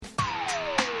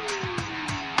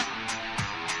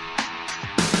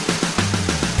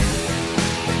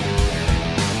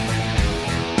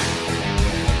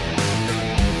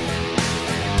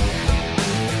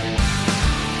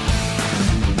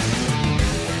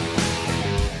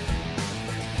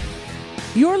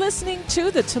You're listening to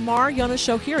the Tamar, Yonah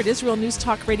Show here at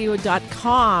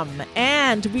IsraelNewsTalkRadio.com.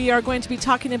 And we are going to be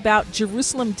talking about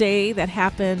Jerusalem Day that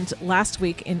happened last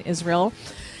week in Israel.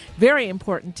 Very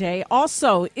important day.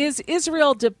 Also, is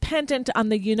Israel dependent on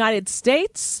the United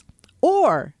States,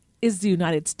 or is the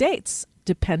United States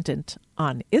dependent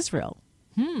on Israel?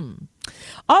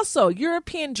 Also,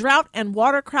 European drought and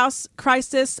water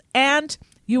crisis and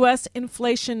U.S.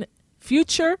 inflation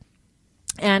future,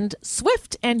 and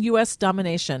SWIFT and U.S.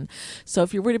 domination. So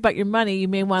if you're worried about your money, you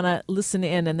may want to listen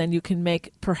in, and then you can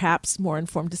make perhaps more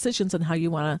informed decisions on how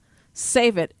you want to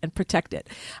save it and protect it.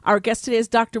 Our guest today is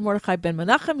Dr. Mordechai Ben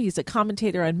Menachem. He's a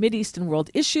commentator on Mideast and world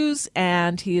issues,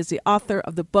 and he is the author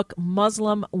of the book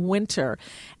Muslim Winter,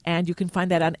 and you can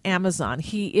find that on Amazon.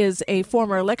 He is a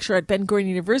former lecturer at Ben Gurion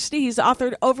University. He's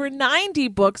authored over 90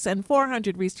 books and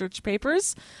 400 research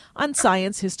papers on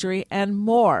science, history, and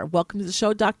more. Welcome to the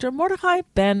show, Dr. Mordechai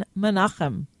Ben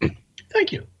Menachem.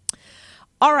 Thank you.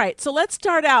 All right, so let's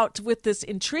start out with this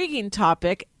intriguing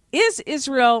topic. Is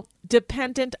Israel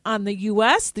dependent on the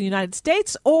U.S., the United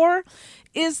States, or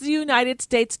is the United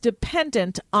States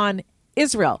dependent on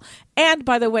Israel? And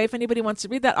by the way, if anybody wants to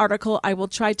read that article, I will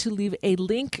try to leave a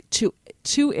link to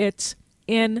it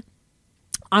on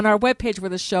our webpage where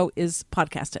the show is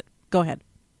podcasted. Go ahead.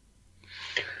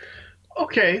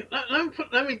 Okay,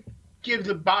 let me give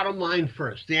the bottom line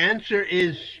first. The answer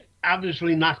is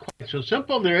obviously not quite so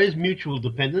simple. There is mutual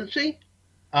dependency.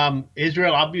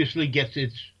 Israel obviously gets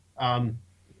its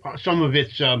some of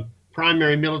its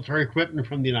primary military equipment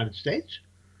from the United States.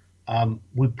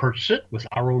 We purchase it with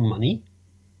our own money.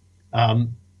 The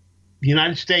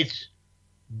United States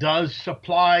does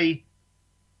supply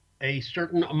a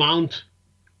certain amount,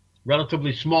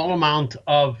 relatively small amount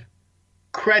of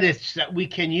credits that we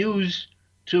can use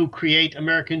to create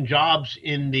American jobs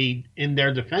in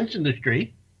their defense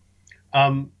industry.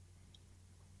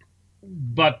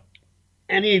 But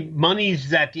any monies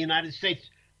that the United States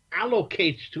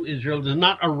allocates to Israel does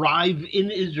not arrive in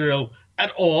Israel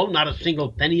at all, not a single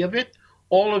penny of it.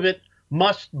 All of it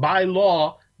must, by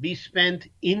law, be spent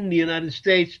in the United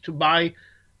States to buy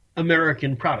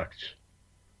American products.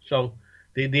 So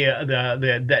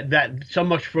that so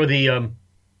much for the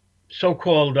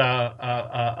so-called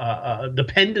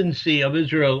dependency of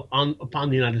Israel upon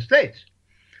the United States.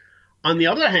 On the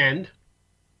other hand,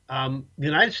 the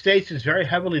United States is very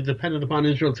heavily dependent upon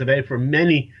Israel today for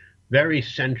many very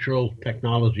central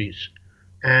technologies.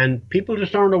 And people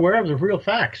just aren't aware of the real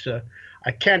facts. We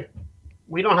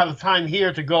don't have the time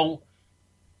here to go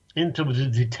into the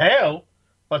detail,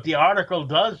 but the article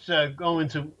does go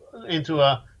into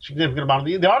a significant amount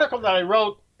of the article that I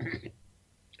wrote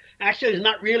actually is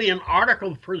not really an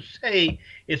article per se.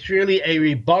 It's really a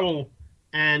rebuttal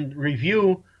and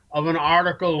review of an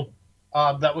article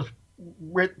that was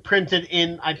printed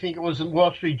in, I think it was in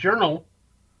Wall Street Journal,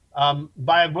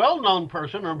 by a well-known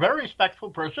person, or a very respectful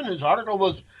person. His article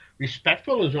was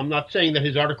respectful. I'm not saying that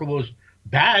his article was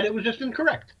bad. It was just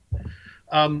incorrect.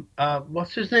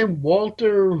 What's his name?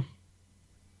 Walter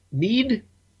Mead?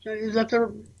 Is that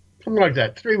something like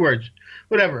that? 3 words.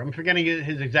 Whatever. I'm forgetting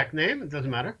his exact name. It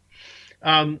doesn't matter.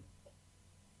 If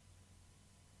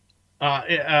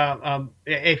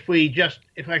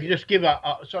I could just give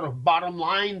a sort of bottom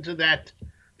line to that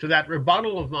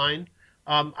rebuttal of mine,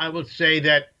 I would say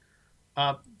that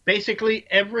basically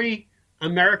every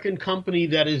American company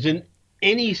that is in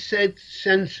any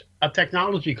sense a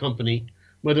technology company,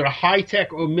 whether high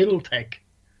tech or middle tech,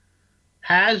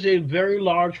 has a very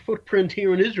large footprint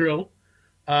here in Israel.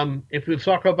 If we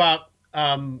talk about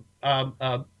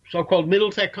so-called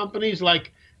middle tech companies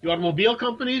like the automobile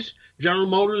companies, General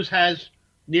Motors has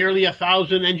nearly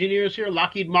 1,000 engineers here.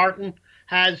 Lockheed Martin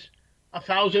has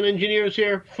 1,000 engineers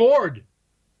here. Ford,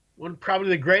 probably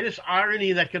the greatest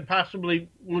irony that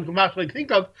one can possibly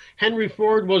think of, Henry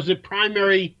Ford was the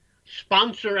primary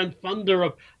sponsor and funder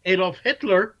of Adolf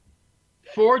Hitler.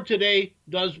 Ford today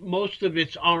does most of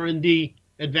its R&D,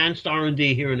 advanced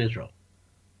R&D here in Israel.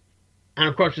 And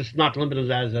of course, it's not limited,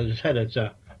 as I said, it's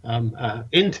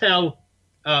Intel.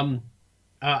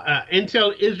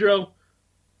 Intel Israel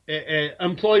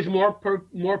employs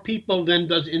more people than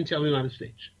does Intel United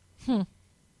States. The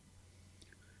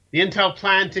Intel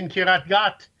plant in Kiryat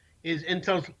Gat is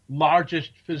Intel's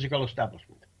largest physical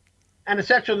establishment. And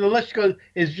essentially the list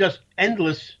is just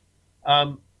endless.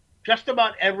 Just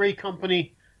about every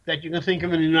company that you can think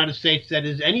of in the United States that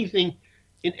is anything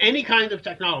in any kind of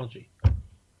technology,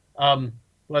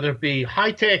 whether it be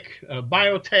high-tech,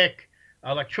 biotech,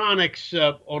 electronics,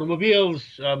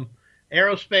 automobiles,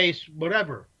 aerospace,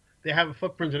 whatever. They have a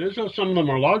footprint in Israel. Some of them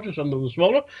are larger, some of them are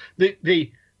smaller.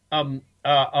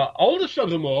 Oldest of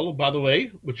them all, by the way,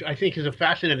 which I think is a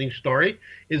fascinating story,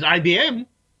 is IBM.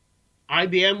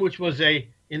 IBM, which was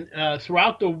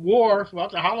throughout the war,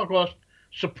 throughout the Holocaust,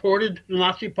 supported the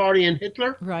Nazi Party and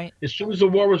Hitler. Right. As soon as the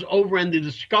war was over and they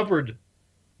discovered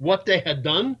what they had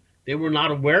done, they were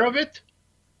not aware of it.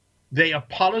 They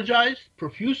apologized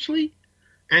profusely,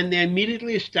 and they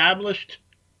immediately established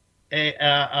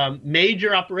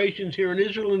major operations here in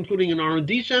Israel, including an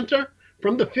R&D center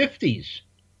from the 50s.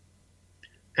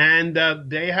 And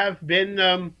they have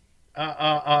been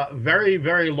very,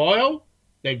 very loyal.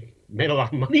 They made a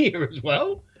lot of money here as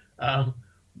well.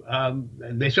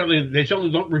 They certainly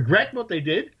don't regret what they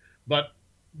did, but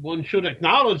one should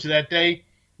acknowledge that they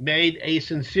made a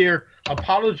sincere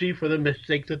apology for the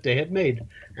mistake that they had made,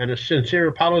 and a sincere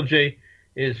apology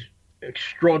is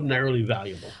extraordinarily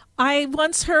valuable. I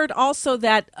once heard also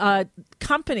that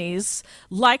companies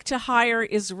like to hire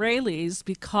Israelis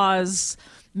because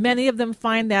many of them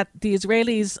find that the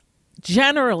Israelis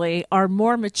generally are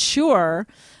more mature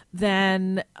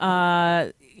than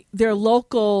their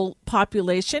local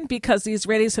population, because the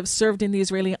Israelis have served in the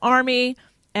Israeli army,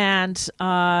 and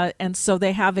so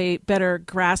they have a better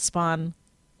grasp on,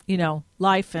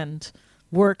 life and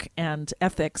work and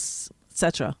ethics,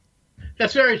 etc.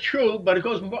 That's very true, but it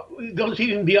goes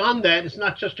even beyond that. It's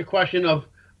not just a question of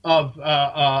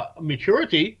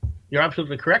maturity. You're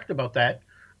absolutely correct about that.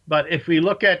 But if we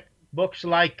look at books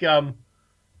like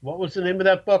what was the name of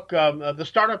that book? The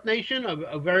Startup Nation,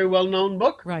 a very well-known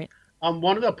book. Right.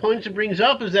 One of the points it brings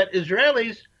up is that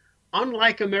Israelis,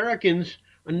 unlike Americans,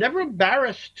 are never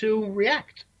embarrassed to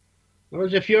react. In other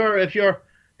words,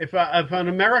 if an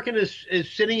American is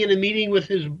sitting in a meeting with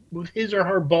his or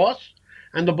her boss,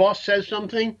 and the boss says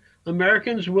something,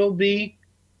 Americans will be,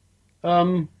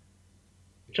 shall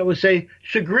we say,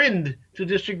 chagrined to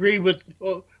disagree with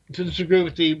the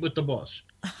boss.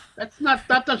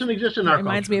 That doesn't exist in our culture.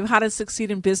 Reminds me of how to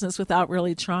succeed in business without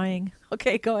really trying.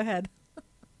 Okay, go ahead.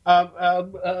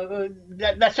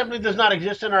 That simply does not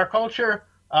exist in our culture.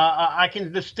 I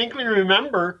can distinctly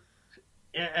remember,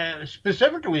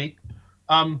 specifically,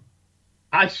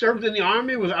 I served in the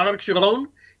army with Arik Sharon.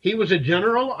 He was a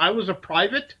general. I was a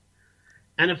private.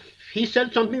 And if he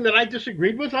said something that I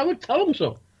disagreed with, I would tell him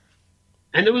so.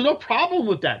 And there was no problem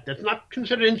with that. That's not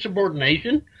considered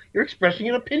insubordination. You're expressing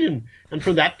an opinion. And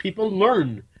from that, people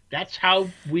learn. That's how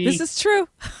we... This is true.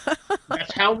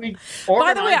 That's how we organize.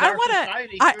 By the way,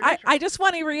 I just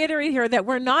want to reiterate here that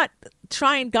we're not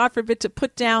trying, God forbid, to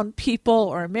put down people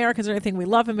or Americans or anything. We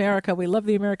love America. We love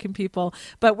the American people.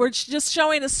 But we're just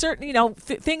showing a certain,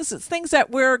 things that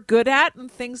we're good at and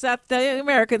things that the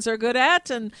Americans are good at.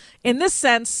 And in this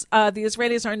sense, the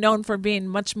Israelis are known for being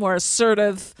much more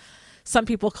assertive. Some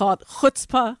people call it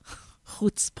chutzpah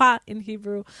in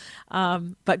Hebrew.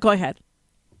 But go ahead.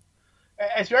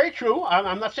 It's very true.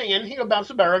 I'm not saying anything about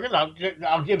Americans.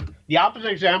 I'll give the opposite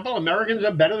example. Americans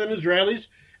are better than Israelis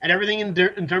at everything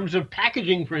in terms of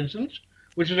packaging, for instance,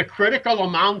 which is a critical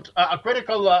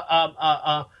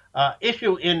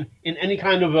issue in any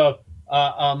kind of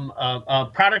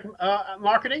product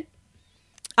marketing.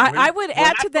 I would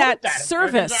add to that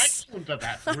service. You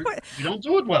don't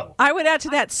do it well. I would add to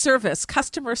that service,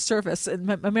 customer service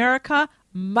in America.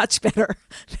 Much better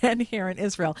than here in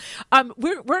Israel.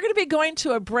 We're going to be going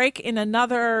to a break in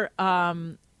another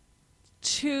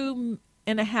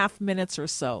 2.5 minutes or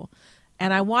so.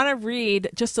 And I want to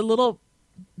read just the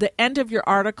end of your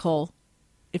article,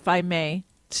 if I may,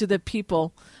 to the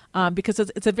people, because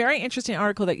it's a very interesting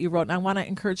article that you wrote, and I want to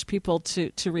encourage people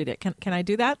to read it. Can I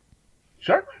do that?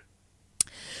 Sure.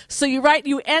 So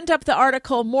you end up the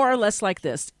article more or less like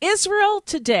this. Israel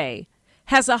today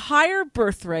has a higher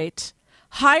birth rate,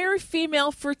 higher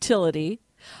female fertility,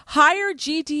 higher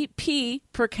GDP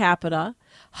per capita,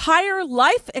 higher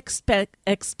life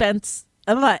expectancy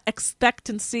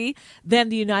than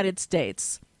the United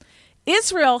States.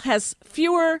 Israel has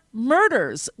fewer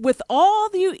murders with all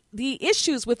the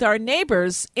issues with our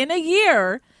neighbors in a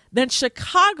year than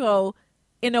Chicago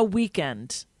in a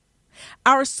weekend.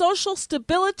 Our social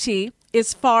stability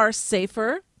is far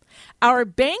safer. Our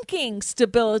banking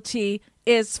stability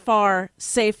is far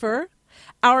safer.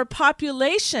 Our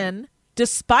population,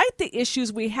 despite the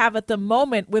issues we have at the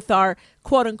moment with our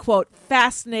quote-unquote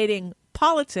fascinating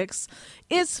politics,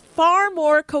 is far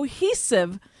more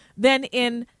cohesive than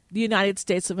in the United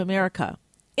States of America.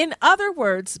 In other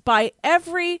words, by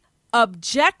every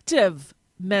objective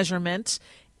measurement,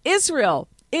 Israel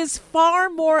is far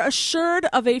more assured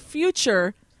of a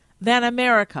future than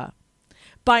America.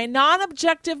 By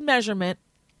non-objective measurement,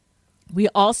 we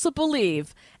also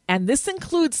believe, and this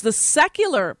includes the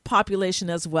secular population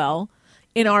as well,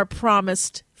 in our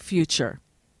promised future.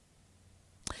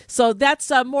 So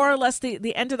that's more or less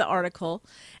the end of the article.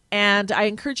 And I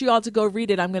encourage you all to go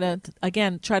read it. I'm going to,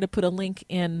 again, try to put a link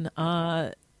in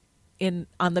on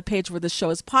the page where the show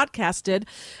is podcasted.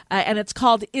 And it's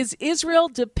called, Is Israel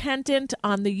Dependent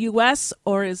on the U.S.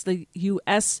 or is the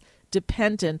U.S.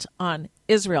 Dependent on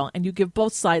Israel? And you give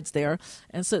both sides there.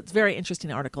 And so it's a very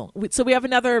interesting article. So we have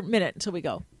another minute until we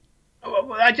go.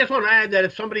 I just want to add that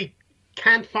if somebody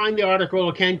can't find the article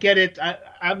or can't get it,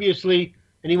 obviously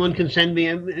anyone can send me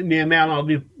a mail. I'll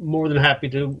be more than happy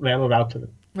to mail it out to them.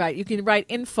 Right. You can write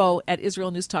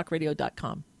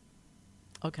info@israelnewstalkradio.com.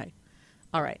 Okay.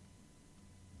 All right.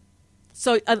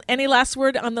 So any last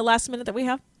word on the last minute that we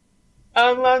have?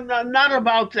 Not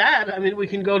about that. I mean, we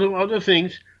can go to other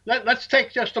things. Let's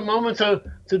take just a moment to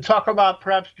talk about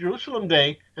perhaps Jerusalem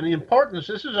Day and the importance.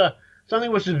 This is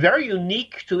something which is very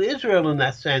unique to Israel in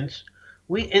that sense.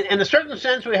 In a certain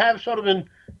sense, we have sort of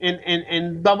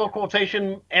in double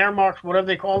quotation, air marks, whatever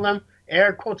they call them,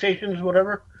 air quotations,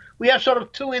 whatever. We have sort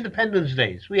of two Independence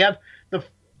Days. We have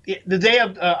the day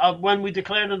of when we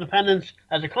declared independence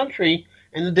as a country,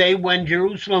 and the day when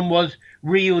Jerusalem was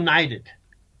reunited.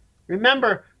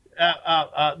 Remember,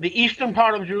 the eastern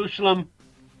part of Jerusalem.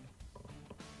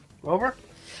 Over?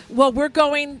 Well, we're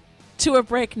going to a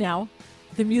break now.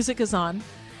 The music is on.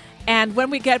 And when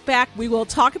we get back, we will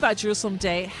talk about Jerusalem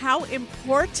Day, how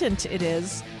important it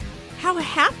is, how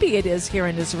happy it is here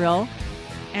in Israel,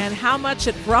 and how much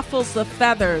it ruffles the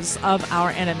feathers of our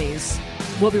enemies.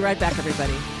 We'll be right back,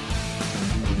 everybody.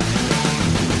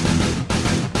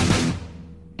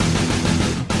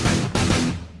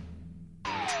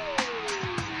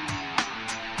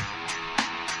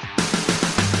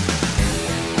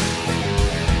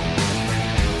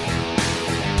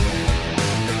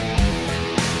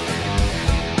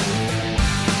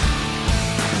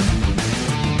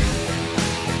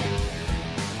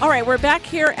 All right, we're back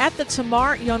here at the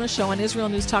Tamar Yonah Show on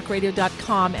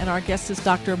IsraelNewsTalkRadio.com, and our guest is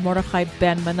Dr. Mordechai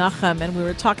Ben Menachem, and we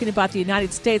were talking about the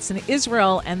United States and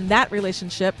Israel and that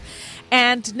relationship.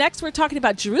 And next, we're talking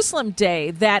about Jerusalem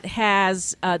Day that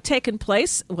has taken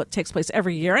place. Well, it takes place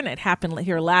every year, and it happened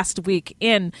here last week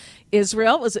in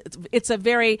Israel. It's a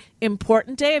very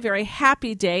important day, a very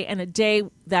happy day, and a day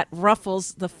that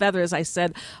ruffles the feathers, I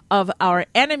said, of our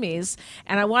enemies.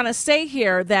 And I want to say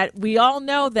here that we all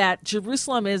know that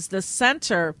Jerusalem is the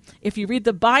center. If you read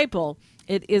the Bible,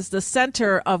 it is the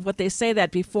center of what they say,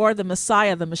 that before the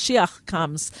Messiah, the Mashiach,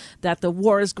 comes, that the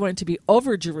war is going to be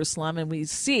over Jerusalem. And we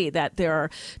see that there are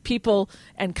people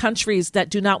and countries that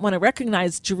do not want to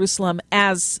recognize Jerusalem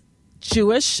as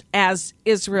Jewish, as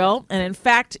Israel. And in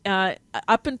fact,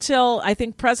 up until, I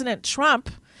think, President Trump,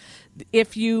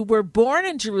 if you were born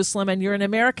in Jerusalem and you're an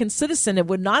American citizen, it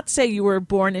would not say you were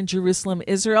born in Jerusalem,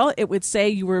 Israel. It would say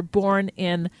you were born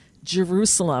in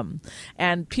Jerusalem,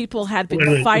 and people had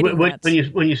been fighting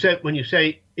that. When you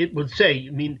say it would say,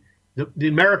 you mean the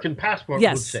American passport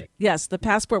would say? Yes, the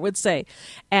passport would say,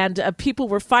 and people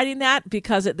were fighting that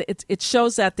because it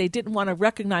shows that they didn't want to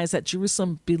recognize that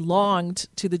Jerusalem belonged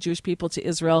to the Jewish people, to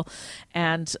Israel,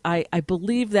 and I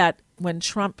believe that when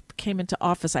Trump came into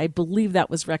office, I believe that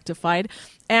was rectified.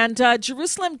 And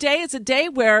Jerusalem Day is a day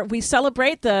where we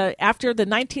celebrate after the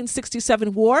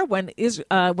 1967 war, when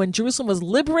Jerusalem was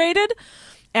liberated,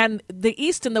 and the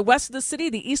east and the west of the city.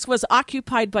 The east was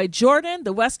occupied by Jordan.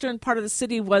 The western part of the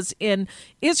city was in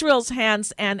Israel's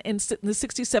hands. And in the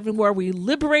 67 war, we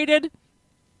liberated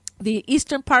the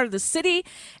eastern part of the city,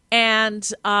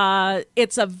 and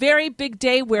it's a very big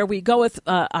day where we go with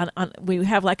we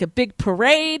have like a big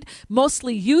parade.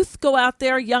 Mostly youth go out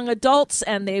there, young adults,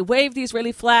 and they wave the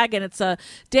Israeli flag, and it's a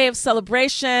day of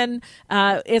celebration.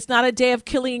 It's not a day of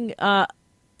killing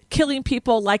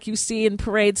people like you see in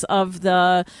parades of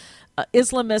the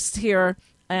Islamists here,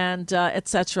 and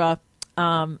etc.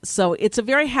 So it's a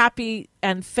very happy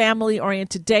and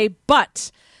family-oriented day,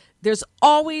 but there's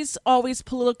always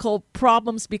political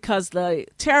problems because the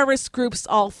terrorist groups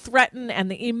all threaten,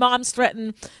 and the imams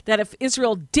threaten that if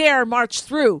Israel dare march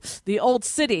through the old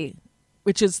city,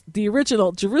 which is the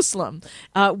original Jerusalem,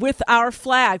 with our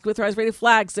flag, with our Israeli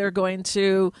flags, they're going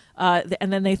to,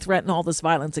 and then they threaten all this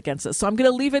violence against us. So I'm going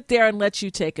to leave it there and let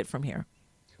you take it from here.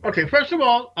 Okay, first of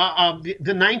all, the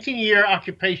 19-year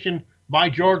occupation by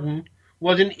Jordan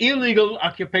was an illegal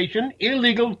occupation,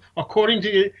 illegal according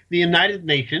to the United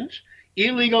Nations.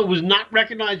 Illegal, was not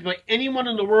recognized by anyone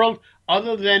in the world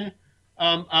other than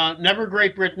never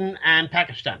Great Britain and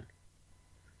Pakistan.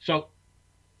 So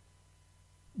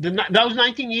those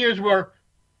 19 years were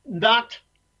not,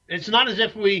 it's not as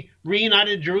if we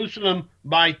reunited Jerusalem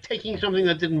by taking something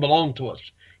that didn't belong to us.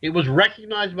 It was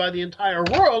recognized by the entire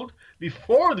world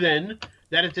before then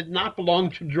that it did not belong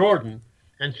to Jordan.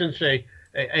 And since a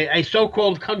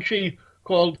so-called country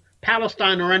called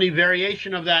Palestine or any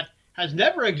variation of that has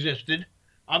never existed,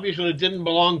 obviously it didn't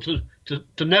belong to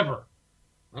never,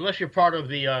 unless you're part of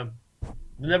the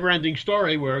never-ending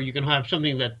story where you can have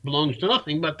something that belongs to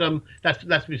nothing. But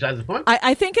that's besides the point.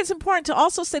 I think it's important to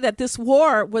also say that this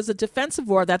war was a defensive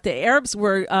war, that the Arabs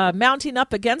were mounting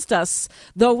up against us,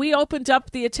 though we opened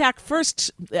up the attack first,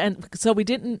 and so we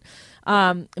didn't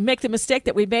make the mistake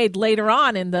that we made later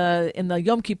on in the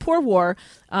Yom Kippur War.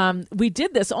 We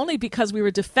did this only because we were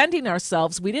defending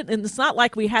ourselves. We didn't, and it's not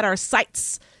like we had our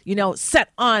sights, set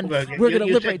on we're going to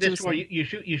liberate Jerusalem. You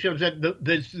should have said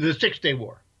the 6-Day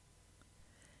War.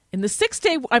 In the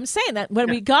 6-Day, I'm saying that when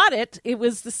we got it, it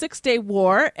was the 6-Day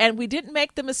War, and we didn't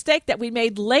make the mistake that we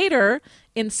made later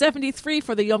in 73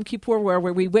 for the Yom Kippur War,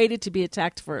 where we waited to be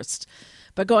attacked first.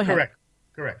 But go ahead.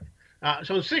 Correct.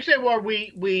 So in the 6-Day War,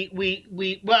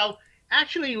 well,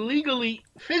 actually, legally,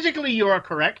 physically, you are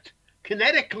correct.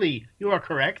 Kinetically, you are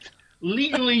correct.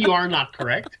 Legally, you are not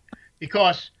correct,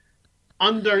 because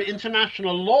under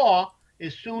international law,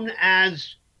 as soon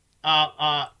as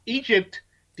Egypt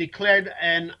declared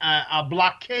a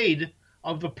blockade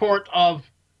of the port of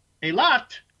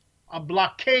Eilat,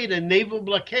 a naval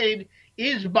blockade,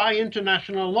 is by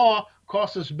international law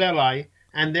casus belli,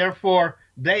 and therefore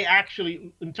they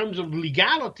actually, in terms of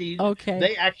legalities,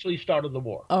 they actually started the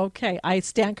war. Okay, I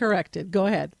stand corrected. Go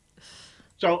ahead.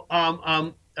 So,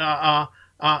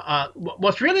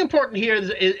 what's really important here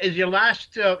is your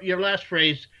last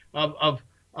phrase of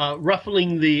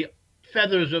ruffling the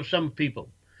feathers of some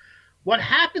people. What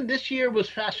happened this year was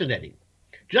fascinating.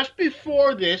 Just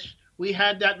before this, we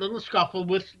had that little scuffle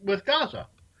with Gaza.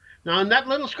 Now, in that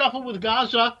little scuffle with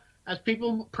Gaza, as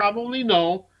people probably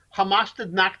know, Hamas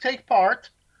did not take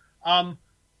part,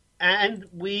 and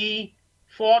we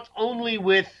fought only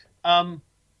with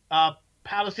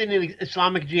Palestinian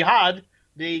Islamic Jihad,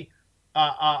 the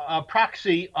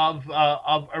proxy of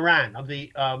Iran, of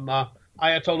the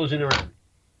Ayatollahs in Iran.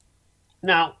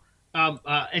 Now,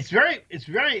 it's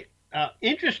very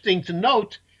interesting to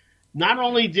note, not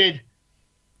only did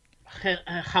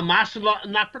Hamas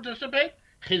not participate,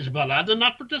 Hezbollah did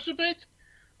not participate,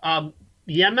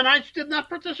 Yemenites did not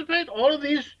participate. All of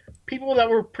these people that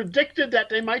were predicted that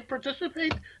they might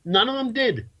participate, none of them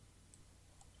did.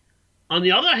 On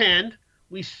the other hand,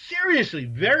 we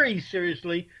very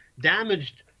seriously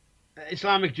damaged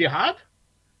Islamic Jihad,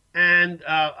 and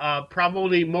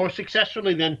probably more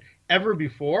successfully than ever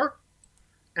before.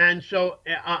 And so,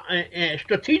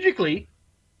 strategically,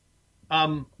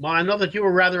 well, I know that you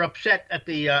were rather upset at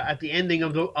the ending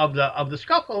of the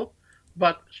scuffle,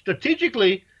 but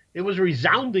strategically, it was a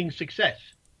resounding success.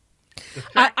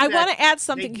 I want to add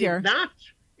something here. They did not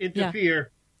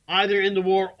interfere either in the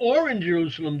war or in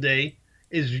Jerusalem Day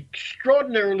is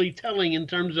extraordinarily telling in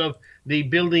terms of the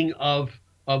building of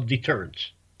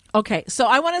deterrence. Okay, so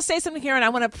I want to say something here, and I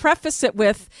want to preface it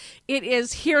with, it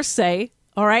is hearsay.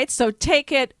 All right, so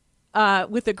take it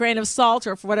with a grain of salt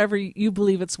or for whatever you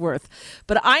believe it's worth.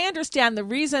 But I understand the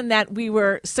reason that we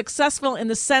were successful in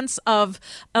the sense of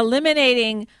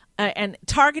eliminating and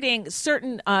targeting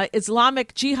certain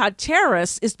Islamic Jihad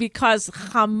terrorists is because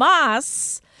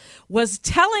Hamas was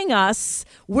telling us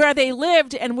where they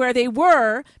lived and where they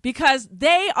were, because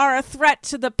they are a threat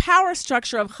to the power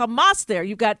structure of Hamas there.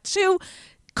 You've got two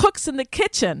cooks in the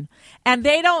kitchen, and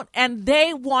they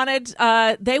wanted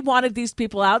these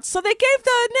people out, so they gave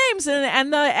the names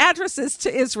and the addresses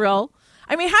to Israel.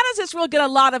 I mean, how does Israel get a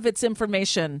lot of its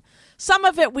information? Some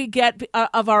of it we get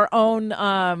of our own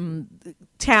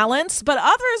talents, but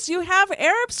others you have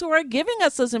Arabs who are giving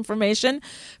us this information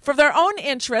for their own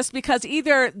interest, because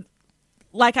either,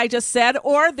 like I just said,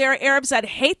 or they're Arabs that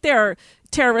hate their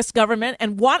terrorist government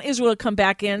and want Israel to come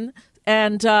back in.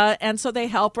 And so they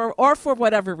help, or for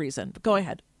whatever reason. Go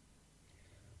ahead.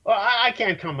 Well, I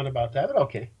can't comment about that, but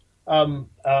okay.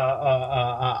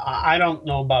 I don't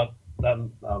know about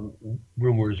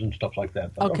rumors and stuff like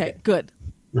that. But okay, good.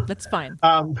 That's fine.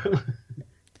 I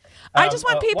just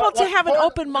want people to have an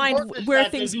open mind where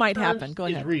things might happen. Go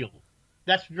ahead. Is real.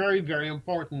 That's very, very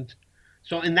important.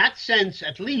 So in that sense,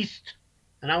 at least,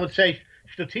 and I would say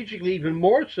strategically even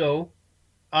more so,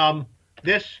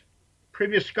 this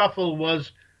previous scuffle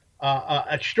was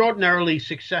extraordinarily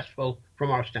successful from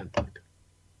our standpoint.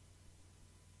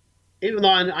 Even though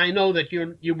I know that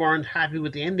you weren't happy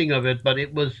with the ending of it, but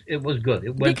it was good.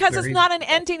 It went because it's not an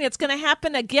ending; it's going to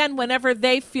happen again whenever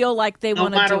they feel like they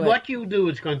want to do it. No matter what you do,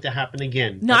 it's going to happen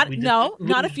again. Not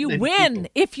if you win.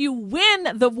 People. If you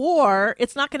win the war,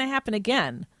 it's not going to happen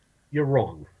again. You're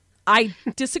wrong. I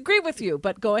disagree with you,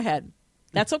 but go ahead.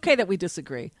 That's okay that we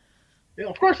disagree. Yeah,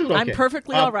 of course, it's okay. I'm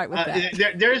perfectly all right with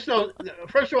that. There is no.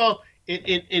 First of all,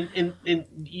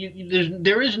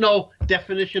 there is no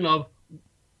definition of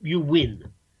you win.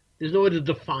 There's no way to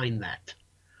define that.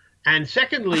 And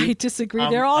secondly, I disagree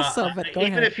there also, but go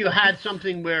even ahead. if you had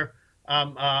something where,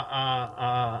 heaven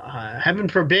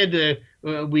forbid,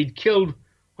 we'd killed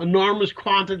enormous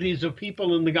quantities of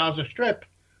people in the Gaza Strip,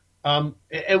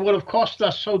 it would have cost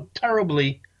us so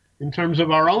terribly in terms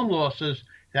of our own losses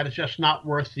that it's just not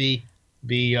worth the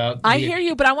I hear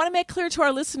you, but I want to make clear to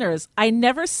our listeners, I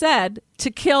never said to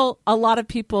kill a lot of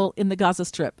people in the Gaza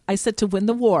Strip. I said to win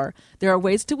the war. There are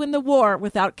ways to win the war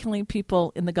without killing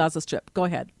people in the Gaza Strip. Go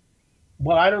ahead.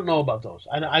 Well, I don't know about those.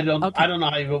 I don't. Okay. I don't know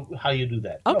how you do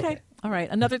that. Okay. All right.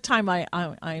 Another time,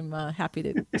 I'm happy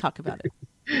to talk about it.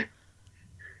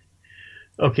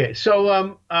 Okay.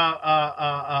 So,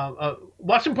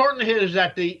 what's important here is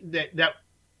that that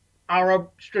our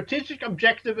strategic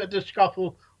objective at the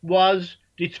scuffle was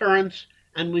deterrence,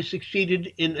 and we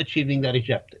succeeded in achieving that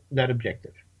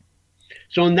objective.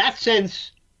 So, in that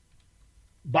sense,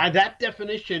 by that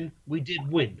definition, we did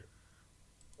win.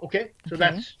 Okay. So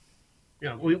that's.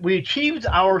 We achieved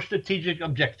our strategic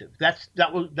objective. That's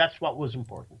what was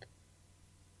important.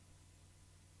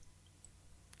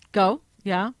 Go,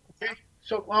 yeah. Okay.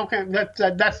 So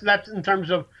that's in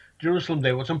terms of Jerusalem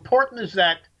Day. What's important is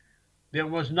that there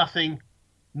was nothing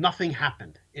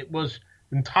happened. It was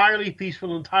entirely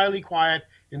peaceful, entirely quiet,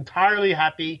 entirely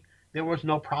happy. There was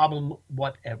no problem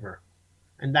whatever,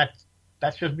 and that's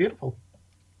just beautiful.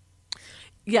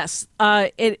 Yes,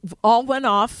 it all went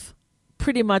off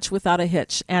pretty much without a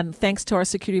hitch, and thanks to our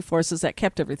security forces that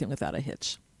kept everything without a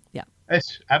hitch. Yeah.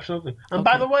 Yes, absolutely. And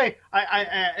by the way,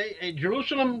 I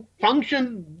Jerusalem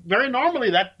functioned very normally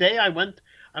that day. I went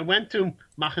to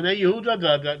Machane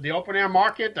Yehuda, the open air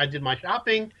market. I did my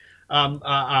shopping.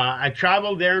 I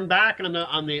traveled there and back on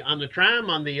the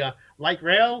tram, on the light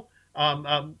rail.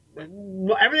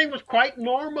 Everything was quite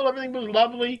normal. Everything was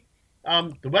lovely.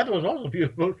 The weather was also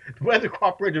beautiful. The weather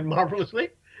cooperated marvelously,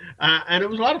 and it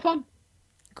was a lot of fun.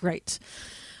 Great.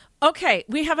 Okay,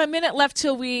 we have a minute left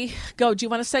till we go. Do you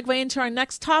want to segue into our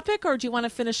next topic, or do you want to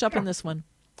finish up in this one?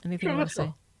 Anything you want to say?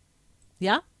 Go.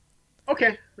 Yeah?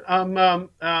 Okay.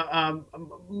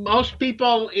 Most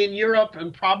people in Europe,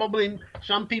 and probably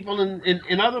some people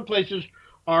in other places,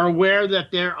 are aware that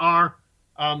there are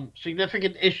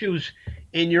significant issues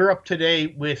in Europe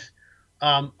today with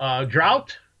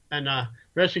drought and a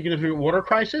very significant water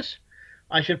crisis.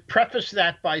 I should preface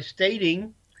that by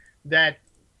stating that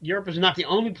Europe is not the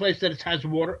only place that it has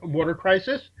water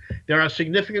crisis. There are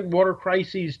significant water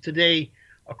crises today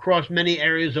across many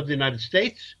areas of the United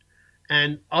States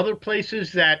and other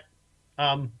places that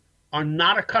are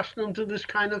not accustomed to this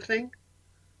kind of thing.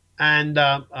 And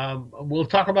we'll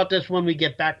talk about this when we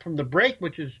get back from the break,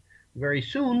 which is very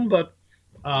soon. But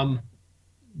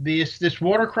this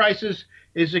water crisis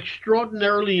is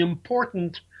extraordinarily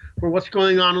important for what's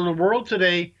going on in the world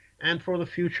today and for the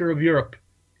future of Europe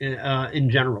in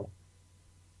general.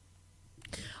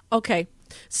 Okay.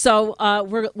 So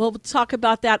we'll talk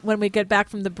about that when we get back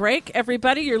from the break.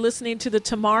 Everybody, you're listening to the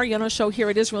Tamar Yonah Show here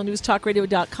at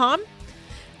IsraelNewsTalkRadio.com.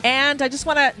 And I just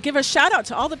want to give a shout out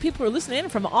to all the people who are listening in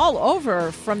from all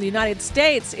over, from the United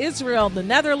States, Israel, the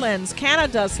Netherlands,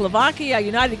 Canada, Slovakia,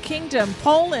 United Kingdom,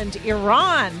 Poland,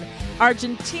 Iran,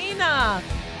 Argentina,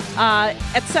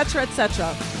 etc.,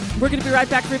 etc. We're going to be right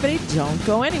back, everybody. Don't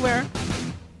go anywhere.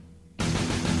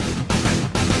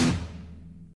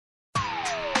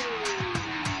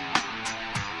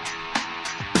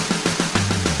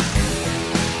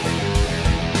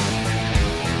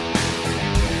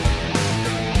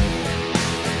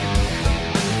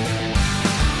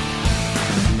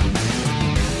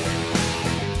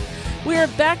 We're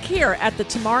back here at the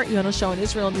Tamar Yonah Show on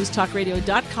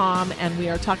IsraelNewsTalkRadio.com, and we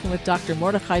are talking with Dr.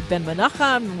 Mordechai Ben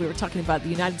Menachem. We were talking about the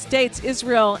United States,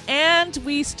 Israel, and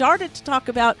we started to talk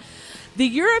about the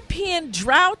European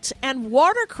drought and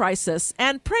water crisis.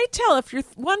 And pray tell, if you're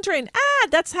wondering,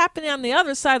 that's happening on the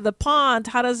other side of the pond,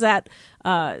 how does that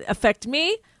affect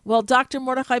me? Well, Dr.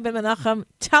 Mordechai Ben Menachem,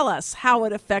 tell us how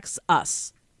it affects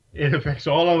us. It affects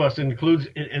all of us, includes,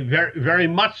 and very, very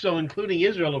much so, including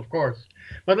Israel, of course.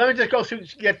 But let me just go through,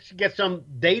 get some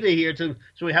data here so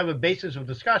we have a basis of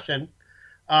discussion.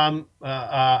 As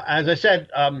I said,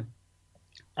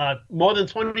 more than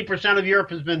 20% of Europe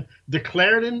has been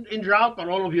declared in drought, but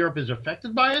all of Europe is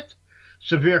affected by it.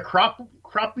 Severe crop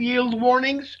yield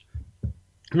warnings.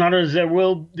 In other words,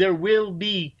 there will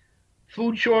be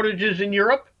food shortages in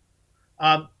Europe.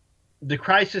 The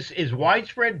crisis is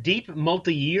widespread, deep,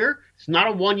 multi-year. It's not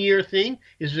a one-year thing.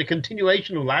 This is a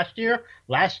continuation of last year.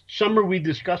 Last summer, we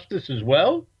discussed this as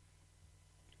well.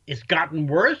 It's gotten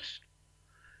worse.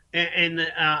 And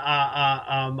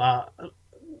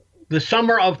the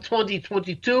summer of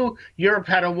 2022, Europe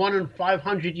had a 1 in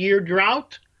 500 year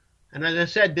drought. And as I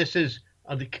said, this is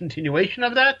the continuation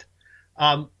of that.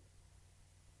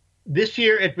 This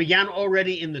year, it began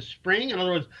already in the spring. In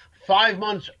other words, 5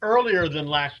 months earlier than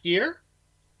last year.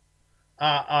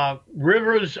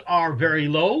 Rivers are very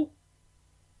low.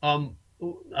 And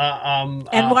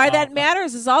why that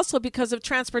matters is also because of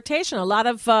transportation. A lot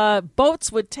of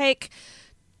boats would take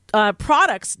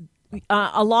products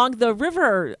along the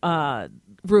river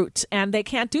route, and they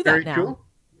can't do that now. True.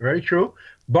 Very true.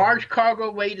 Barge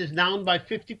cargo weight is down by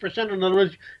 50%. In other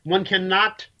words, one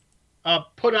cannot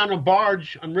put on a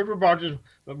barge, on river barges.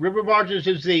 River barges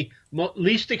is the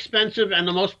least expensive and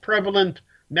the most prevalent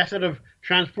method of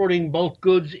transporting bulk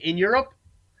goods in Europe.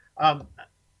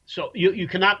 So you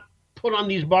cannot put on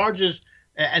these barges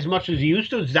as much as you used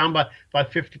to. It's down by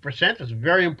 50%. That's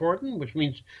very important, which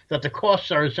means that the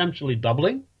costs are essentially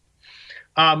doubling.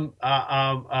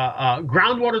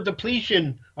 Groundwater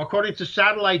depletion, according to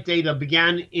satellite data,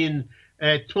 began in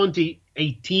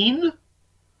 2018.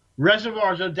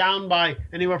 Reservoirs are down by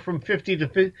anywhere from 50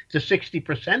 to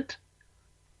 60%.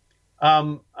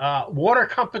 Water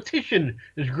competition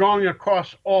is growing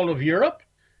across all of Europe.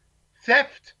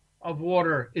 Theft of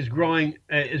water is growing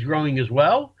as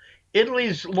well.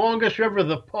 Italy's longest river,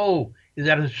 the Po, is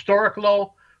at a historic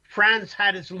low. France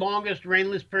had its longest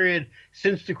rainless period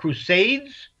since the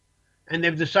Crusades, and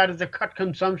they've decided to cut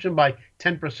consumption by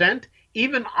 10%.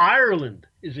 Even Ireland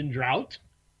is in drought.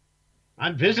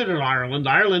 I've visited Ireland.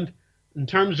 Ireland, in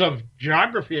terms of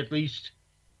geography at least,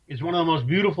 is one of the most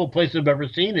beautiful places I've ever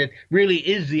seen. It really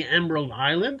is the Emerald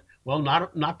Island. Well,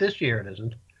 not this year, it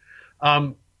isn't.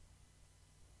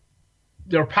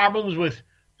 There are problems with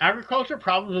agriculture,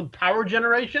 problems with power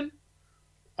generation.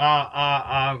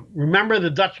 Remember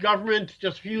the Dutch government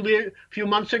just a few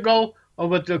months ago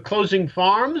with the closing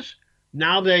farms.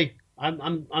 Now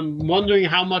I'm wondering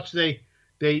how much they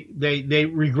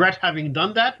regret having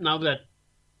done that. Now that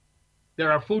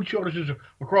there are food shortages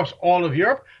across all of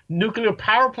Europe, nuclear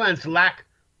power plants lack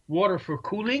water for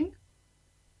cooling.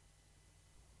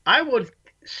 I would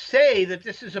say that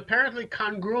this is apparently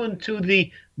congruent to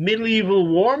the medieval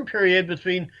warm period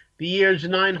between the years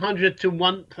 900 to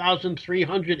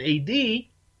 1300 AD,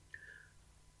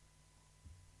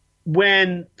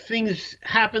 when things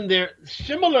happened there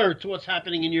similar to what's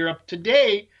happening in Europe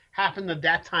today, happened at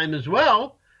that time as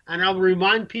well. And I'll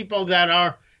remind people that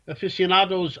are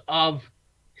aficionados of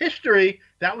history,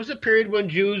 that was a period when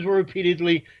Jews were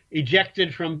repeatedly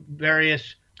ejected from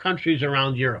various countries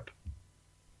around Europe.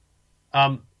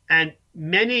 And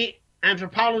many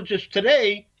anthropologists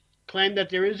today claim that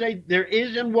there is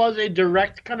and was a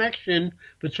direct connection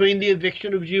between the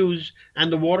eviction of Jews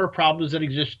and the water problems that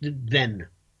existed then.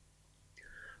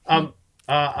 Now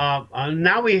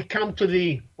we come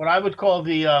to what I would call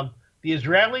the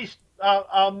Israeli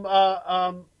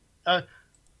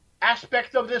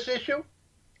aspect of this issue.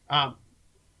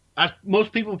 As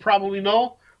most people probably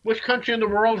know, which country in the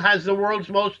world has the world's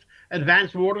most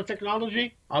advanced water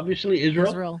technology? Obviously,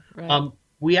 Israel. Right.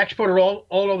 We export it all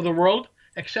over the world,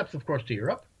 except, of course, to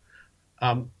Europe.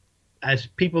 As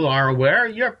people are aware,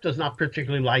 Europe does not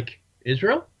particularly like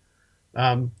Israel,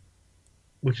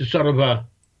 which is sort of a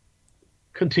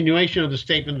continuation of the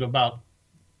statement about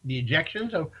the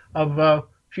ejections of a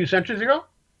few centuries ago.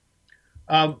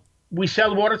 We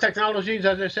sell water technologies,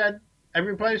 as I said,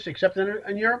 every place except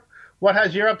in Europe. What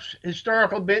has Europe's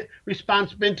historical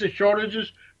response been to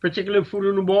shortages, particularly food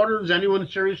and water? Does anyone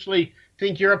seriously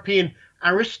think European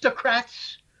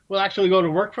aristocrats will actually go to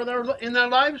work in their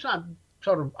lives? I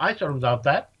sort of doubt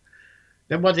that.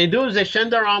 Then what they do is they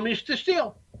send their armies to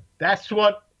steal. That's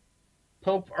what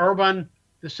Pope Urban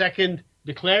II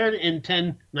declared in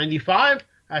 1095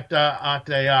 at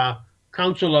the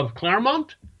Council of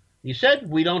Clermont. He said,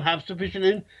 we don't have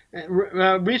sufficient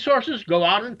resources, go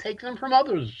out and take them from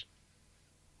others.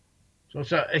 So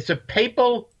it's a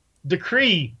papal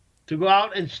decree to go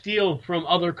out and steal from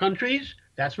other countries.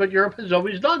 That's what Europe has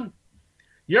always done.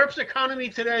 Europe's economy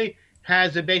today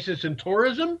has a basis in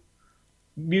tourism.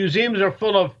 Museums are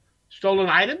full of stolen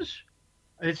items.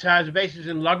 It has a basis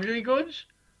in luxury goods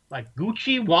like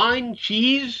Gucci, wine,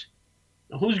 cheese.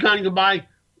 Who's going to buy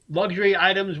luxury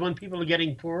items when people are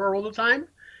getting poorer all the time?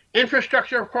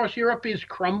 Infrastructure across Europe is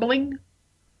crumbling.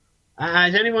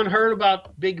 Has anyone heard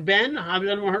about Big Ben? Has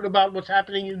anyone heard about what's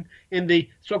happening in the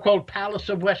so-called Palace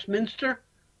of Westminster?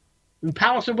 In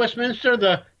Palace of Westminster,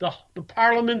 the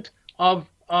Parliament of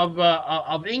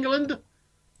England,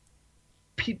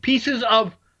 pieces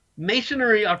of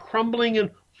masonry are crumbling and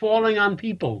falling on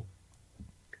people.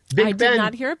 I did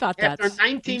not hear about that. After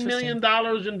 $19 million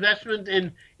investment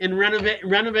in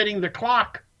renovating the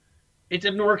clock, it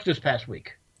didn't work this past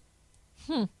week.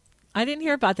 I didn't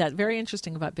hear about that. Very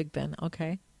interesting about Big Ben.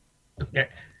 Okay. Okay.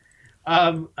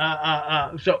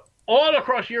 So all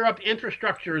across Europe,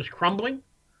 infrastructure is crumbling.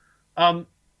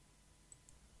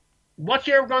 What's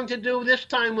Europe going to do this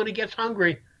time when it gets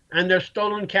hungry and their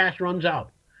stolen cash runs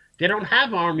out? They don't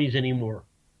have armies anymore,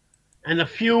 and they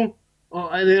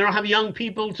don't have young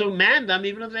people to man them,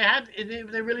 even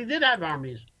if they really did have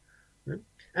armies.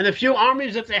 And the few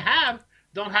armies that they have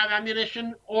don't have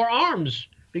ammunition or arms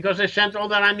because they sent all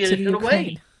that ammunition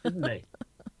away, didn't they?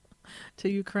 To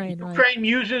Ukraine, right. Ukraine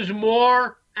uses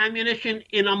more ammunition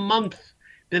in a month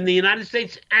than the United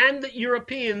States and the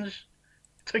Europeans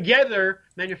together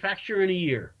manufacture in a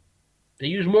year. They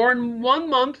use more in 1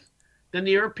 month than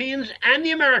the Europeans and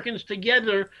the Americans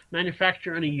together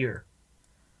manufacture in a year.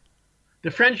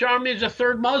 The French army is a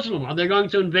third Muslim. Are they going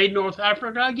to invade North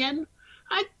Africa again?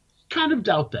 I kind of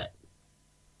doubt that.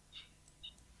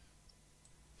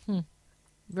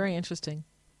 Very interesting.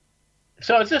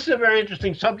 So this is a very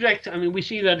interesting subject. I mean, we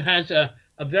see that it has a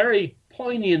very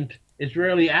poignant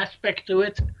Israeli aspect to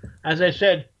it. As I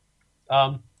said,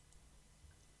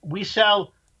 we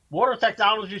sell water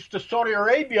technologies to Saudi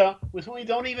Arabia with whom we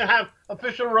don't even have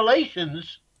official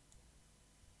relations,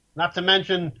 not to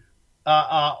mention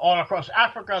all across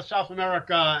Africa, South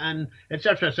America, and et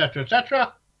cetera, et cetera, et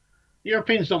cetera. The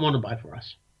Europeans don't want to buy for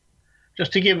us.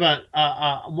 Just to give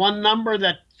one number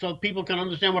so people can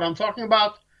understand what I'm talking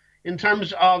about, in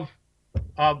terms of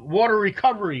water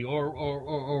recovery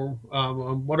or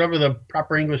whatever the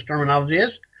proper English terminology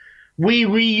is, we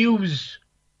reuse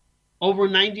over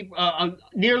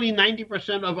nearly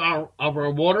 90% of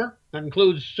our water. That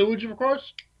includes sewage, of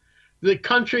course. The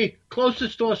country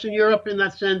closest to us in Europe in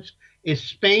that sense is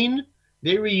Spain.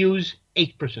 They reuse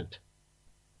 8%.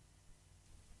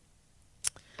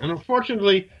 And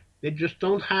unfortunately, they just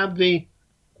don't have the...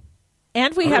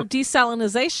 And we have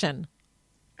desalinization.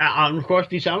 Of course,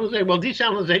 desalinization. Well,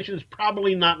 desalinization is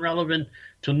probably not relevant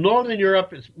to Northern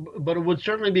Europe, but it would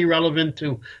certainly be relevant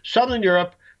to Southern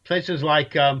Europe, places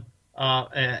like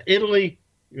Italy,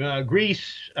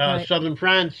 Greece, right. Southern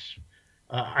France,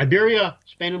 Iberia,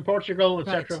 Spain and Portugal,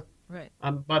 etc. Right.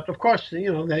 But of course,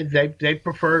 they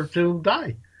prefer to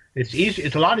die. It's easy.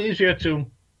 It's a lot easier to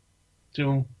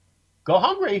go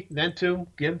hungry than to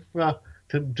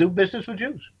do business with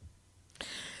Jews.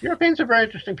 Europeans are very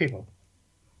interesting people.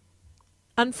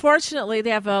 Unfortunately, they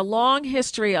have a long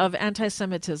history of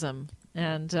anti-Semitism,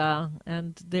 and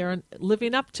they're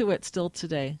living up to it still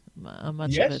today.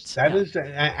 Much of it. Yes, that is,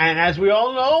 and as we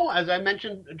all know, as I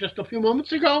mentioned just a few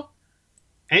moments ago,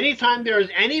 anytime there is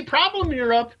any problem in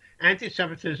Europe,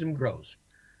 anti-Semitism grows.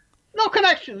 No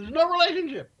connections, no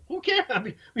relationship. Who cares? I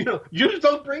mean, Jews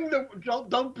don't bring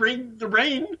the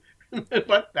rain,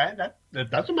 but that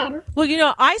doesn't matter.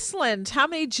 Well, Iceland. How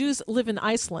many Jews live in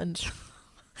Iceland?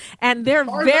 And they're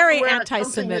very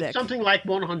anti-Semitic. Something like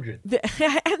 100.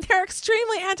 And they're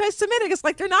extremely anti-Semitic. It's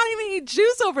like they're not even any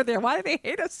Jews over there. Why do they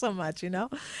hate us so much,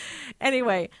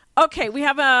 Anyway, okay, we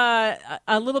have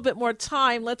a little bit more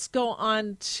time. Let's go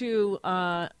on to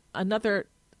another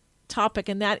topic,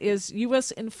 and that is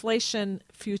U.S. inflation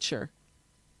future.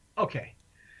 Okay.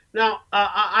 Now,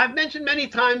 I've mentioned many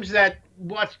times that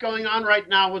what's going on right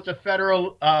now with the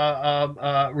Federal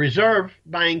Reserve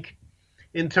Bank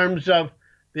in terms of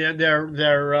their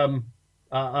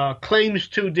claims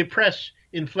to depress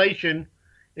inflation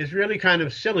is really kind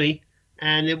of silly,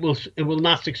 and it will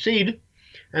not succeed.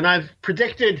 And I've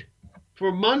predicted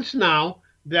for months now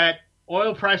that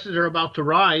oil prices are about to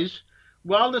rise.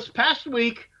 Well, this past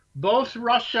week, both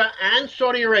Russia and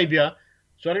Saudi Arabia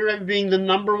being the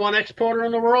number one exporter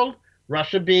in the world,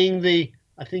 Russia being the,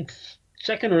 I think,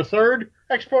 second or third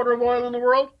exporter of oil in the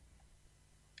world,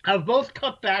 have both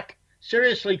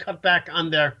seriously cut back on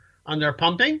their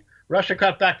pumping. Russia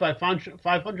cut back by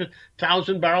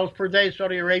 500,000 barrels per day.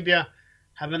 Saudi Arabia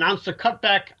have announced a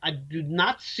cutback. I do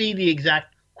not see the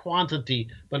exact quantity,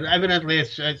 but evidently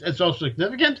it's also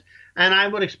significant. And I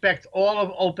would expect all of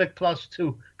OPEC Plus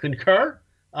to concur.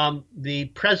 The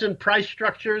present price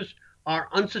structures are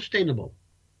unsustainable,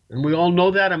 and we all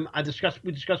know that.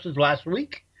 We discussed this last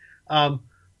week.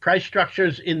 Price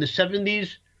structures in the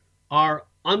 70s are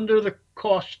under the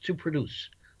cost to produce.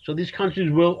 So these countries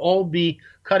will all be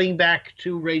cutting back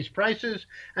to raise prices.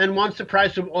 And once the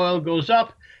price of oil goes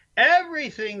up,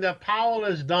 everything that Powell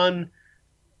has done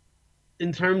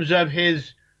in terms of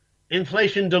his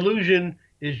inflation delusion,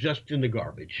 is just in the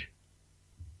garbage.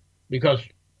 Because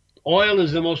oil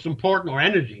is the most important, or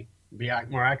energy, to be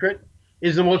more accurate,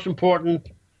 is the most important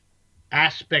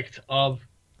aspect of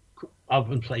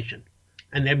inflation.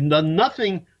 And they've done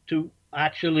nothing to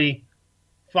actually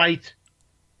fight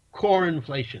core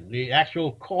inflation, the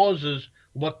actual causes,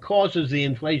 what causes the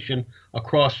inflation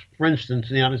across, for instance,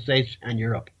 the United States and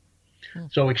Europe.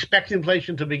 So expect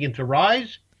inflation to begin to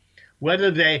rise.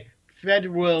 Whether the Fed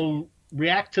will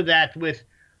react to that with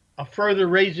a further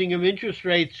raising of interest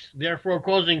rates, therefore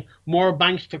causing more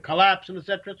banks to collapse, and et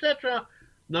cetera,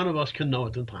 none of us can know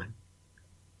at the time.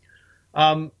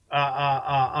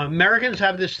 Americans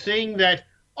have this thing that,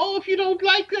 oh, if you don't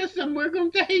like this, then we're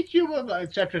going to hate you,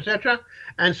 et cetera.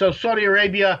 And so Saudi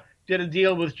Arabia did a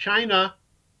deal with China,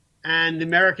 and the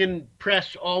American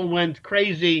press all went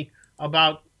crazy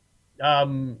about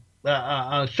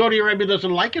Saudi Arabia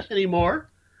doesn't like us anymore.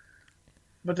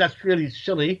 But that's really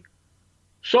silly.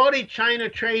 Saudi-China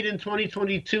trade in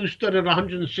 2022 stood at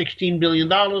 $116 billion.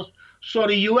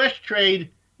 Saudi-U.S.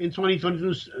 trade in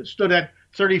 2022 stood at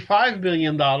 $35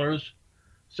 billion.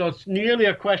 So it's nearly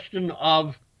a question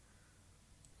of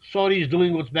Saudis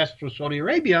doing what's best for Saudi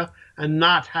Arabia and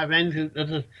not have anything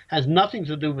that has nothing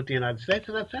to do with the United States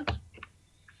in that sense.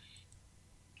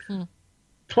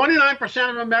 29%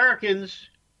 of Americans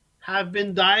have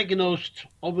been diagnosed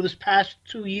over this past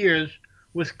 2 years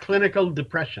with clinical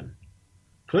depression.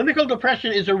 Clinical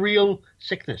depression is a real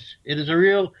sickness. It is a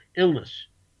real illness.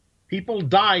 People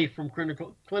die from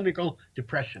clinical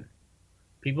depression.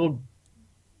 People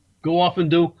go off and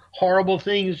do horrible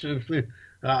things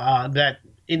that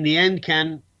in the end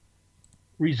can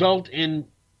result in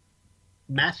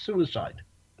mass suicide.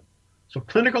 So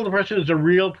clinical depression is a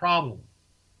real problem.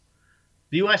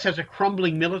 The U.S. has a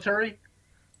crumbling military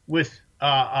with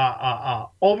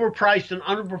overpriced and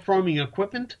underperforming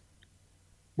equipment.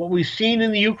 What we've seen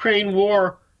in the Ukraine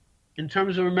war in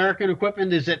terms of American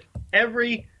equipment is that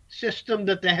every system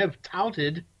that they have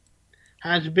touted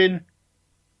has been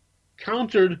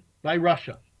countered by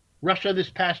Russia. Russia this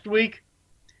past week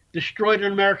destroyed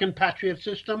an American Patriot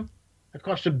system that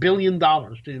cost $1 billion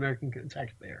to the American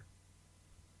taxpayer.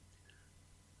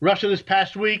 Russia this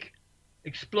past week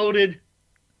exploded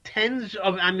tens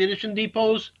of ammunition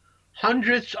depots,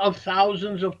 hundreds of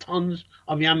thousands of tons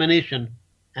of ammunition,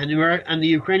 and the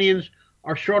Ukrainians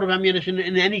are short of ammunition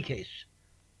in any case.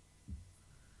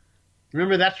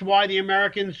 Remember, that's why the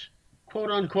Americans, quote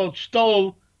unquote,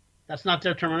 stole. That's not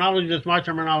their terminology. That's my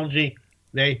terminology.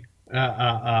 They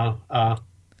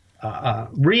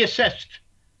reassessed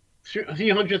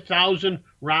 300,000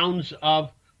 rounds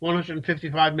of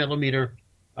 155 millimeter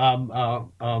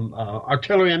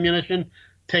artillery ammunition,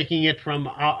 taking it from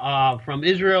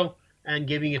Israel and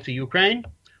giving it to Ukraine.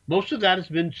 Most of that has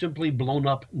been simply blown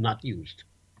up, not used.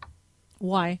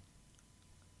 Why?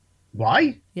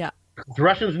 Why? Yeah. The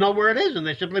Russians know where it is, and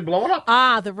they simply blow it up.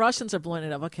 Ah, the Russians are blowing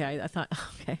it up. Okay, I thought,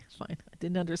 okay, fine. I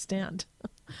didn't understand.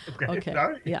 Okay,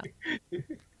 Sorry. yeah.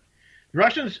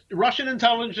 Russian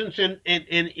intelligence in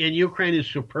Ukraine is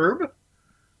superb.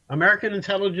 American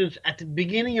intelligence at the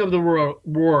beginning of the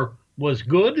war was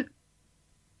good.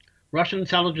 Russian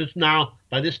intelligence now,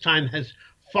 by this time, has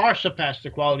far surpassed the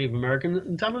quality of American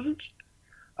intelligence.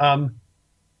 I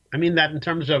mean that in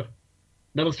terms of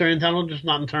military intelligence,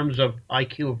 not in terms of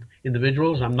IQ of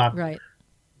individuals. I'm not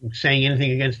saying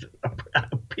anything against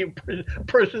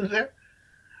persons there.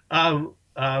 Let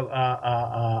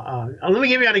me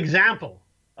give you an example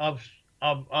of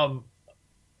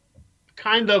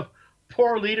kind of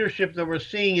poor leadership that we're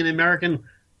seeing in the American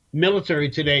military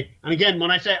today. And again,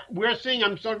 when I say we're seeing,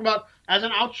 I'm talking about as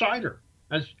an outsider.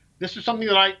 As this is something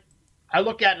that I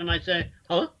look at and I say,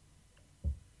 huh?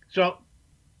 So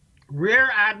Rear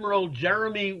Admiral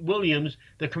Jeremy Williams,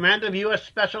 the commander of U.S.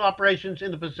 Special Operations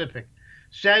in the Pacific,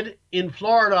 said in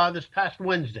Florida this past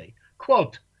Wednesday,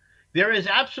 quote, "There is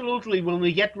absolutely, when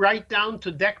we get right down to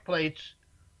deck plates,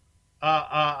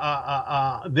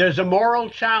 there's a moral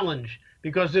challenge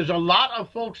because there's a lot of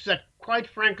folks that, quite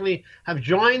frankly, have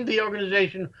joined the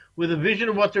organization with a vision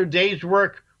of what their day's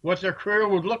work, what their career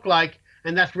would look like,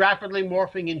 and that's rapidly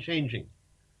morphing and changing."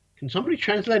 Can somebody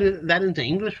translate that into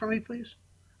English for me, please?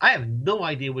 I have no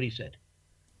idea what he said.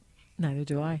 Neither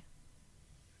do I.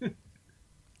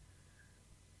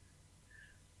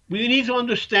 We need to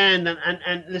understand,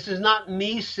 and this is not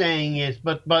me saying it,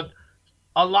 but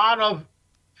a lot of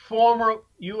former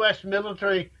U.S.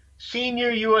 military, senior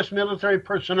U.S. military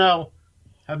personnel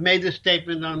have made this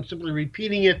statement, and I'm simply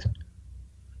repeating it.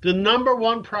 The number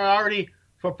one priority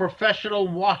for professional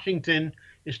Washington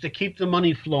is to keep the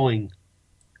money flowing.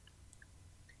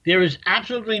 There is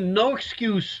absolutely no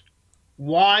excuse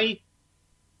why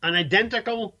an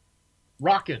identical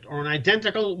rocket or an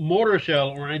identical mortar shell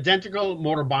or an identical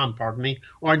mortar bomb, pardon me,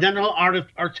 or identical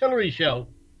artillery shell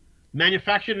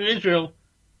manufactured in Israel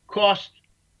costs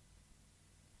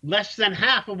less than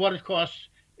half of what it costs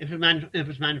if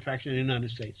it's manufactured in the United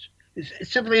States.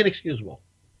 It's simply inexcusable.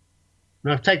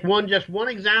 Now, take just one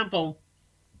example.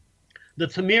 The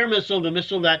Tamar missile, the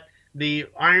missile that the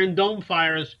Iron Dome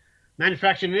fires,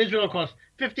 manufactured in Israel, costs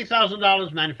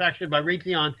 $50,000, manufactured by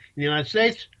Raytheon in the United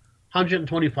States,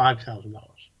 $125,000.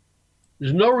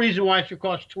 There's no reason why it should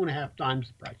cost 2.5 times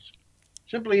the price.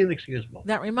 Simply inexcusable.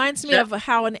 That reminds me of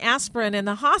how an aspirin in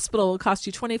the hospital will cost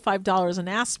you $25 an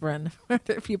aspirin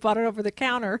if you bought it over the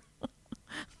counter.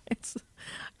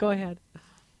 Go ahead.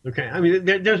 Okay, I mean,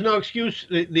 there's no excuse.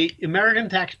 The American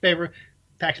taxpayer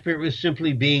is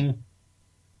simply being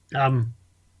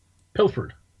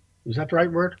pilfered. Is that the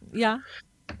right word? Yeah.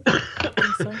 I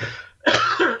think so.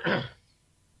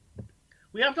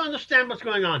 We have to understand what's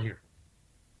going on here.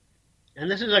 And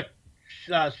this is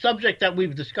a subject that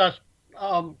we've discussed,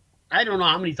 I don't know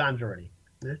how many times already.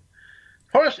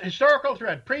 First, historical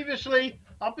thread. Previously,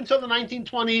 up until the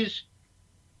 1920s,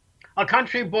 a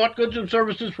country bought goods and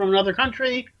services from another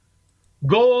country.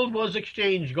 Gold was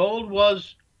exchanged. Gold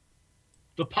was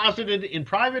deposited in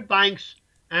private banks,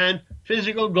 and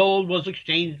physical gold was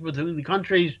exchanged between the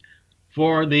countries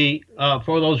for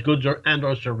those goods or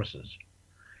services.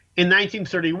 In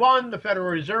 1931, the Federal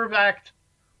Reserve Act,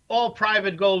 all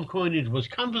private gold coinage was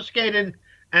confiscated,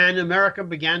 and America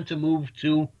began to move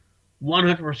to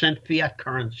 100% fiat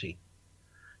currency.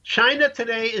 China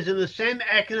today is the same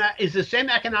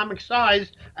economic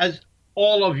size as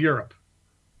all of Europe.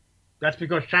 That's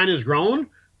because China has grown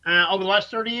over the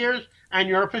last 30 years, and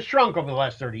Europe has shrunk over the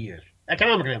last 30 years,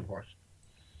 economically, of course.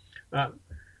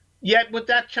 Yet, with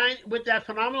that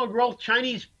phenomenal growth,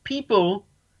 Chinese people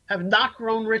have not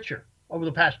grown richer over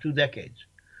the past 2 decades,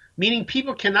 meaning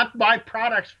people cannot buy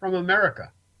products from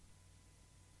America.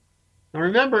 Now,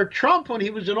 remember, Trump, when he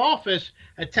was in office,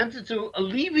 attempted to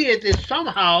alleviate this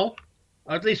somehow,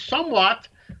 or at least somewhat,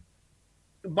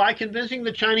 by convincing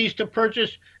the Chinese to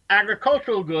purchase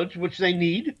agricultural goods, which they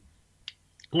need,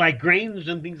 like grains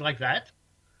and things like that.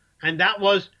 And that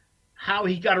was how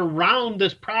he got around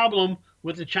this problem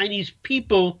with the Chinese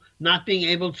people not being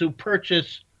able to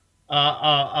purchase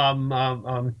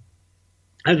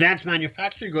advanced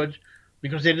manufactured goods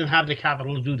because they didn't have the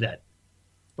capital to do that.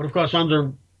 But of course,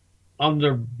 under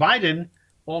Biden,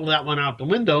 all that went out the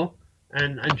window,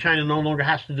 and China no longer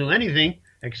has to do anything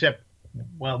except,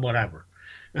 well, whatever,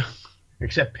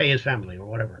 except pay his family or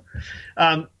whatever.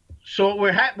 So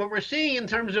what we're seeing in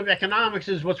terms of economics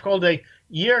is what's called a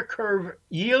yield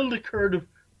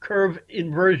curve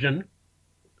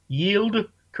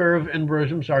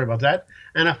inversion, sorry about that,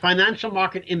 and a financial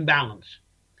market imbalance.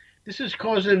 This has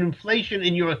caused an inflation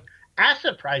in your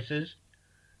asset prices,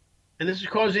 and this has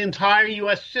caused the entire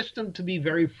U.S. system to be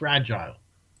very fragile.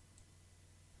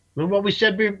 Remember what we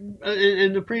said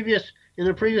in the previous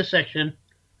section?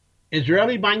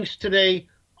 Israeli banks today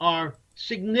are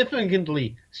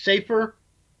significantly safer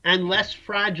and less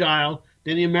fragile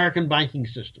than the American banking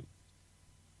system.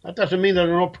 That doesn't mean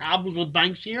there are no problems with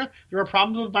banks here. There are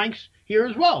problems with banks here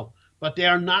as well, but they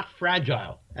are not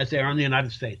fragile as they are in the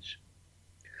United States.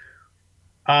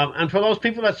 And for those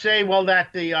people that say, well,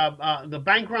 that the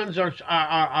bank runs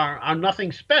are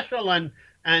nothing special,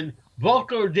 and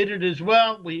Volcker did it as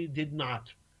well, we did not.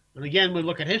 And again, we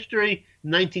look at history. In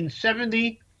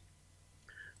 1970,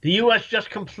 the U.S.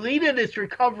 just completed its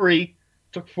recovery.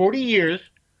 Took 40 years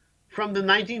from the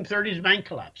 1930s bank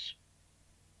collapse.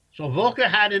 So Volcker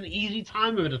had an easy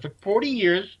time of it. It took 40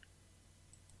 years,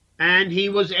 and he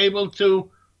was able to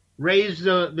raise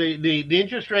the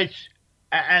interest rates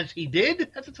as he did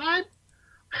at the time.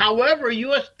 However,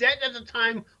 U.S. debt at the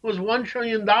time was $1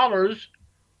 trillion,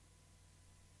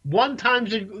 one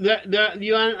times the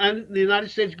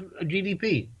United States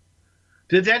GDP.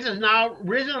 The debt has now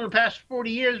risen in the past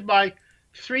 40 years by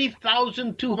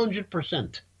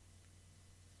 3,200%.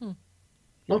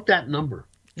 Note that number.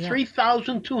 Yeah.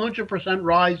 3,200%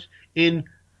 rise in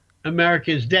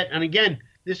America's debt. And again,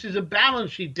 this is a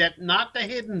balance sheet debt, not the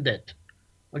hidden debt.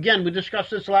 Again, we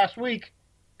discussed this last week.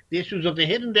 The issues of the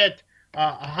hidden debt,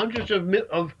 hundreds of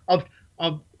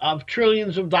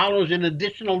trillions of dollars in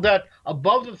additional debt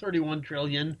above the 31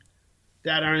 trillion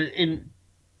that are in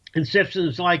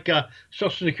systems like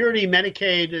Social Security,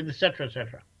 Medicaid, and et cetera, et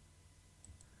cetera.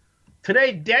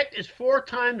 Today, debt is 4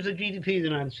 times the GDP of the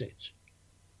United States.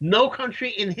 No country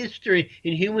in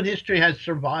human history, has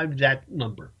survived that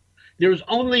number. There are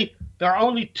only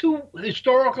 2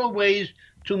 historical ways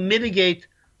to mitigate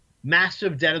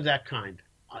massive debt of that kind.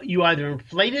 You either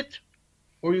inflate it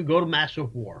or you go to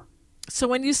massive war. So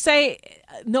when you say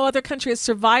no other country has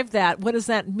survived that, what does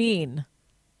that mean?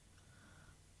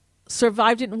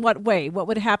 Survived it in what way? What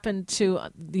would happen to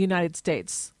the United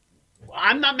States?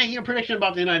 I'm not making a prediction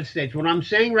about the United States. What I'm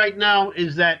saying right now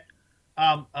is that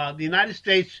the United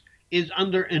States is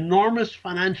under enormous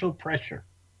financial pressure.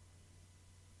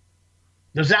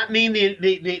 Does that mean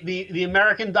the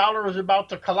American dollar is about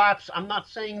to collapse? I'm not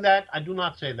saying that. I do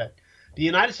not say that. The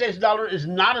United States dollar is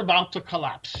not about to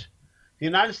collapse. The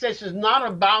United States is not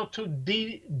about to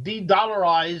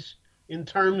de-dollarize in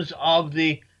terms of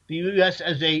the U.S.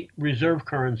 as a reserve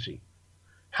currency.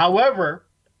 However,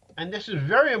 and this is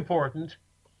very important,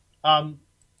 in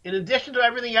addition to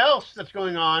everything else that's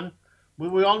going on,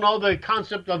 we all know the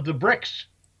concept of the BRICS,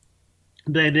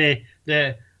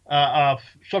 the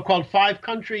so-called 5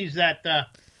 countries that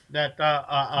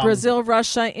Brazil,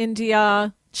 Russia,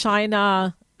 India,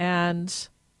 China, and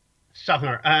South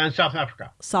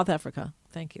Africa. South Africa.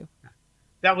 Thank you.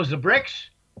 That was the BRICS.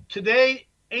 Today,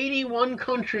 81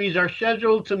 countries are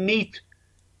scheduled to meet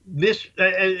this,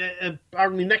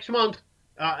 next month,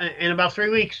 in about 3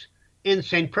 weeks, in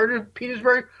St.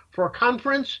 Petersburg for a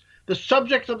conference. The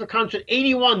subject of the conference,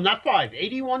 81, not 5,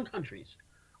 81 countries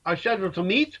are scheduled to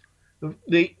meet.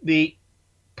 The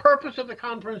purpose of the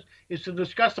conference is to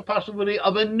discuss the possibility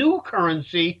of a new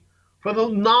currency for the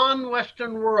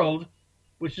non-Western world,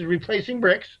 which is replacing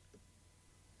BRICS.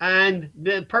 And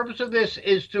the purpose of this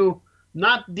is to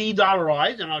not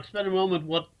de-dollarize, and I'll explain in a moment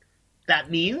what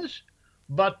that means,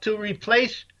 but to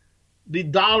replace the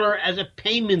dollar as a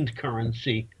payment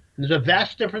currency. There's a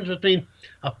vast difference between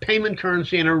a payment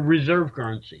currency and a reserve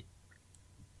currency.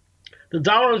 The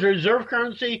dollar as a reserve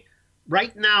currency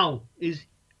right now is,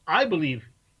 I believe,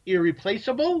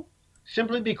 irreplaceable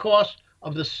simply because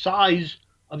of the size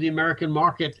of the American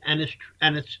market and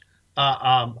its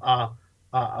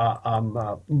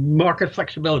market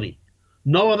flexibility.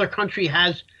 No other country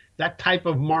has that type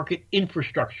of market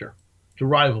infrastructure to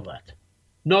rival that.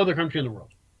 No other country in the world.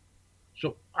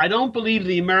 So I don't believe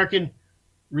the American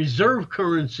reserve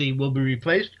currency will be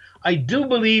replaced. I do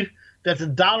believe that the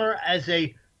dollar as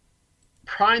the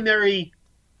primary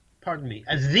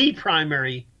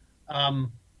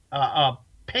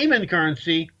payment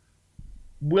currency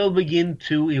will begin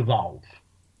to evolve.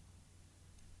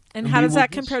 And how does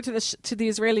that compare to the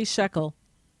Israeli shekel?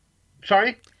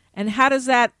 Sorry? And how does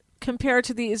that compare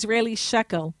to the Israeli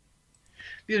shekel?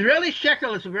 The Israeli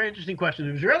shekel is a very interesting question.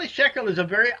 The Israeli shekel is a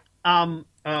very out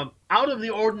of the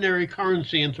ordinary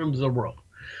currency in terms of the world.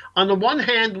 On the one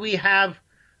hand, we have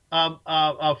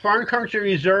foreign currency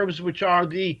reserves, which are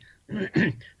the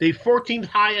 14th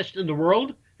highest in the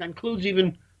world. That includes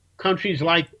even countries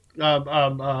like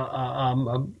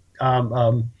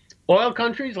oil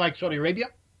countries like Saudi Arabia.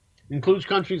 Includes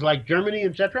countries like Germany,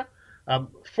 etc.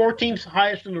 14th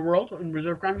highest in the world in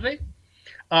reserve currency.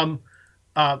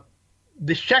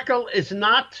 The shekel is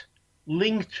not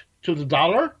linked to the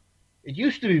dollar. It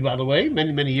used to be, by the way,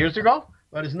 many, many years ago,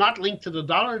 but it's not linked to the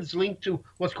dollar. It's linked to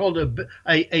what's called a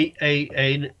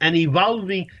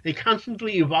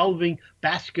constantly evolving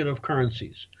basket of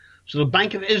currencies. So the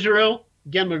Bank of Israel,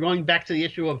 again, we're going back to the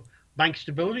issue of bank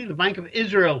stability. The Bank of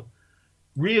Israel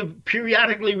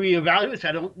periodically reevaluates.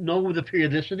 I don't know the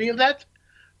periodicity of that.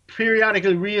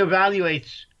 Periodically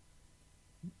reevaluates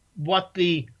what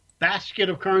the basket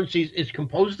of currencies is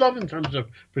composed of in terms of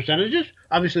percentages.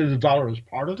 Obviously, the dollar is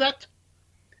part of that,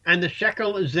 and the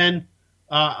shekel is then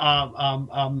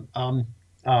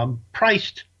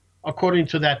priced according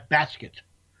to that basket,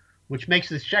 which makes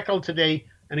the shekel today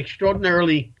an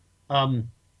extraordinarily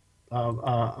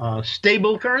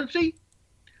stable currency.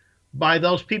 By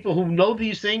those people who know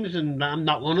these things, and I'm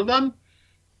not one of them,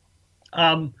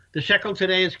 the shekel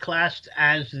today is classed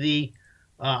as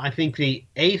I think the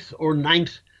 8th or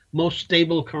 9th most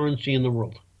stable currency in the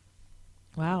world.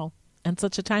 Wow. And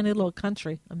such a tiny little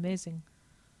country. Amazing.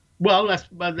 Well,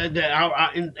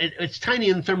 it's tiny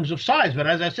in terms of size, but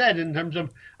as I said, in terms of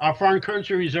our foreign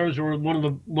currency reserves, we're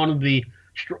one of the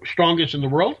strongest in the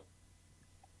world.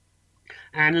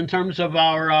 And in terms of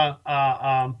our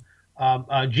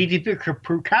GDP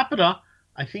per capita,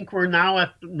 I think we're now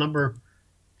at number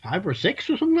 5 or 6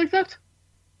 or something like that.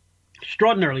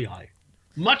 Extraordinarily high.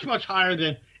 Much, much higher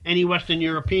than any Western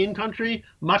European country,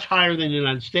 much higher than the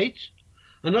United States.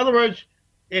 In other words,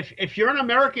 if you're an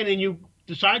American and you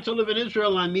decide to live in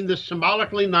Israel, and I mean this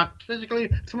symbolically, not physically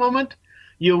at the moment,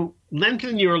 you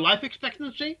lengthen your life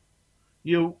expectancy,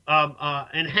 you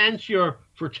enhance your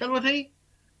fertility,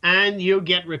 and you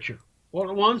get richer all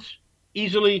at once,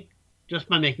 easily, just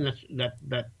by making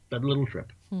that little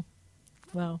trip.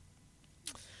 Well,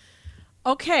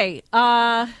 okay.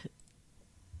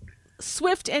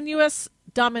 SWIFT and U.S.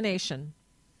 domination.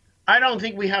 I don't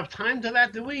think we have time to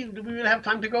that, do we? Do we really have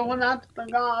time to go on that?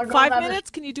 5 minutes?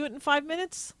 Can you do it in 5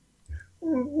 minutes?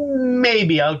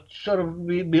 Maybe. I'll sort of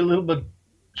be a little bit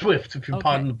swift, if you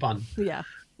pardon the pun. Yeah.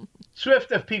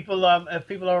 SWIFT, if people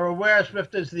are aware,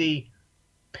 SWIFT is the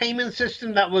payment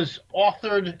system that was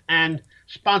authored and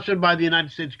sponsored by the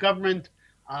United States government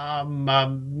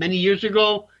many years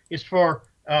ago. It's for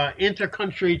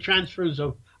inter-country transfers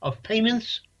of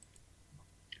payments.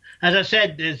 As I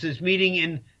said, there's this meeting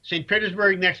in St.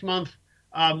 Petersburg next month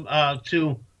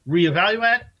to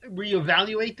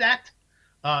reevaluate that.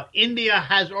 India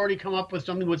has already come up with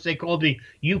something which they call the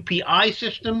UPI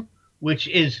system, which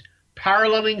is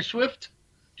paralleling SWIFT.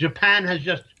 Japan has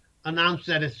just announced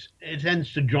that it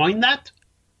intends to join that.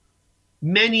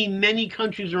 Many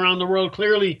countries around the world,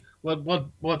 clearly what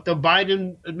the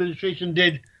Biden administration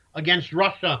did against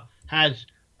Russia has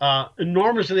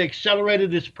enormously accelerated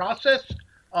this process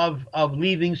of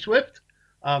leaving SWIFT.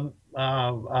 The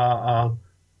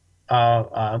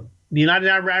United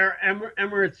Arab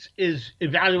Emirates is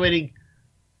evaluating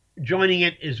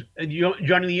joining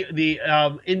the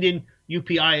Indian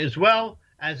UPI as well,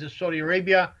 as is Saudi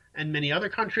Arabia and many other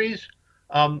countries.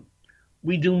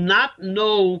 We do not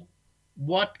know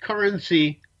what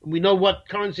currency. We know what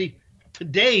currencies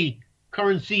today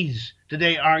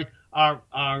are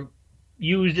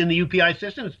used in the UPI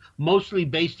systems, mostly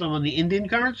based on the Indian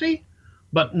currency,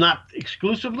 but not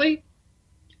exclusively.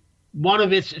 One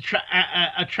of its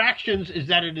attractions is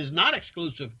that it is not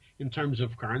exclusive in terms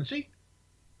of currency.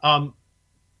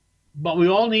 But we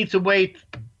all need to wait,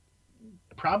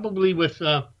 probably with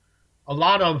a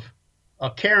lot of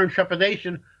care and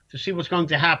trepidation, to see what's going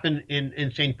to happen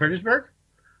in St. Petersburg.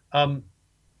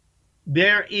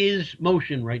 There is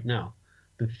motion right now.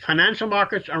 The financial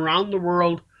markets around the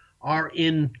world are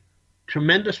in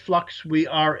tremendous flux. We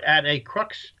are at a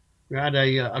crux. We're at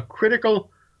a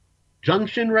critical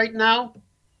junction right now.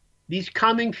 These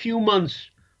coming few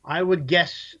months, I would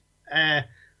guess,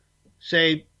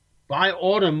 say by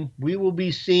autumn, we will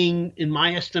be seeing, in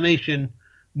my estimation,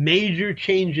 major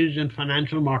changes in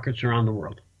financial markets around the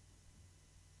world.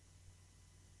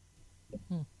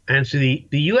 And so the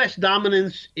U.S.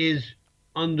 dominance is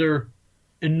under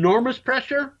enormous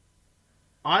pressure.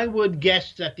 I would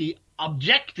guess that the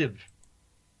objective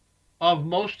of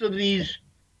most of these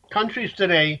countries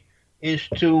today is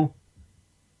to,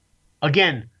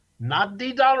 again, not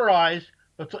de-dollarize,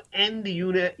 but to end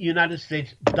the United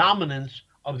States dominance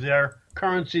of their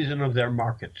currencies and of their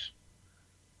markets.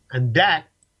 And that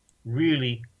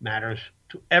really matters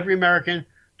to every American,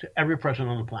 to every person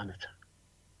on the planet.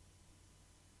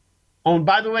 Oh, and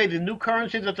by the way, the new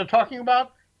currency that they're talking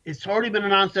about, it's already been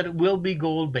announced that it will be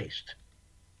gold-based.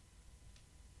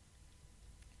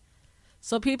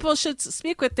 So people should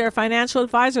speak with their financial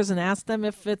advisors and ask them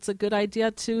if it's a good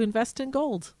idea to invest in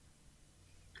gold.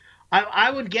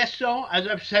 I would guess so. As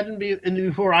I've said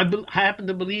before, I happen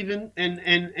to believe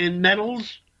in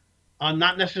metals,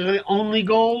 not necessarily only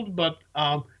gold, but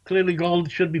clearly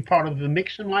gold should be part of the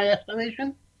mix in my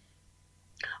estimation.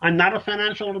 I'm not a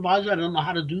financial advisor. I don't know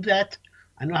how to do that.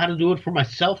 I know how to do it for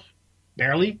myself,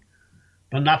 barely,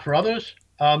 but not for others.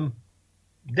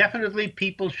 Definitely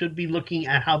people should be looking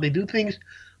at how they do things,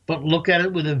 but look at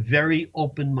it with a very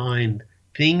open mind.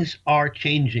 Things are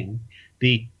changing.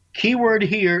 The key word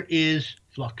here is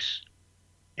flux.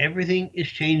 Everything is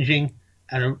changing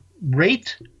at a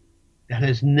rate that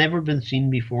has never been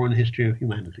seen before in the history of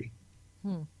humanity.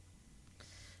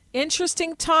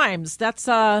 Interesting times. That's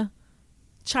a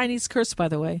Chinese curse, by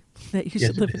the way, that you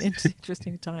should live in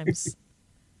interesting times.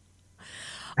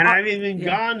 And I've even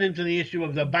gone into the issue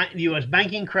of the U.S.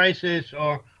 banking crisis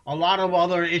or a lot of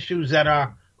other issues that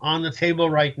are on the table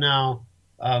right now.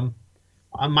 On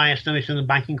my estimation, the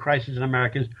banking crisis in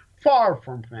America is far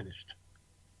from finished.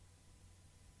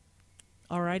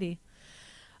 All righty.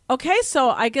 Okay, so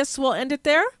I guess we'll end it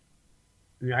there?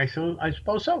 Yeah, I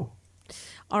suppose so.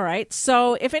 All right.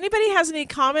 So if anybody has any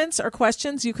comments or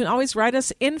questions, you can always write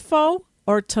us info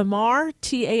or Tamar,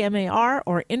 Tamar,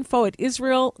 or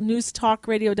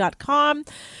info@israelnewstalkradio.com.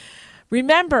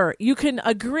 Remember, you can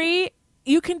agree,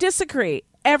 you can disagree.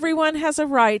 Everyone has a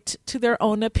right to their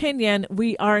own opinion.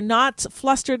 We are not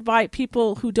flustered by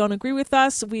people who don't agree with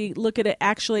us. We look at it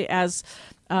actually as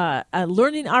a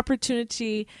learning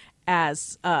opportunity,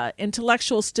 as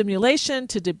intellectual stimulation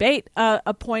to debate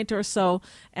a point or so.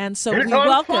 And so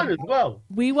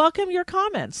we welcome your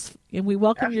comments and we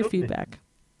welcome your feedback.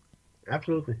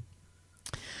 Absolutely.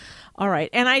 All right,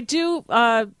 and I do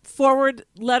forward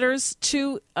letters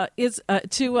to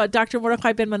Dr.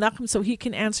 Mordechai Ben Menachem so he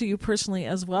can answer you personally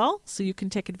as well, so you can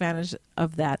take advantage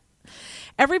of that.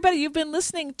 Everybody, you've been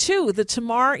listening to the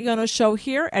Tamar Yonah Show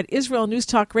here at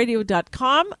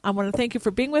IsraelNewsTalkRadio.com. I want to thank you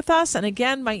for being with us. And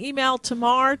again, my email,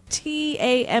 Tamar,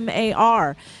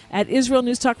 Tamar, at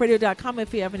IsraelNewsTalkRadio.com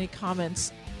if you have any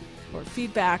comments or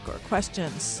feedback or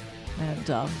questions. And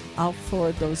I'll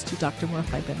forward those to Dr.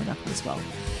 Mordechai Ben Menachem as well.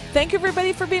 Thank you,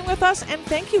 everybody, for being with us. And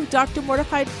thank you, Dr.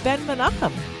 Mordechai Ben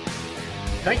Menachem.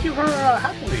 Thank you for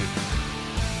having me.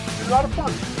 It was a lot of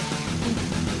fun.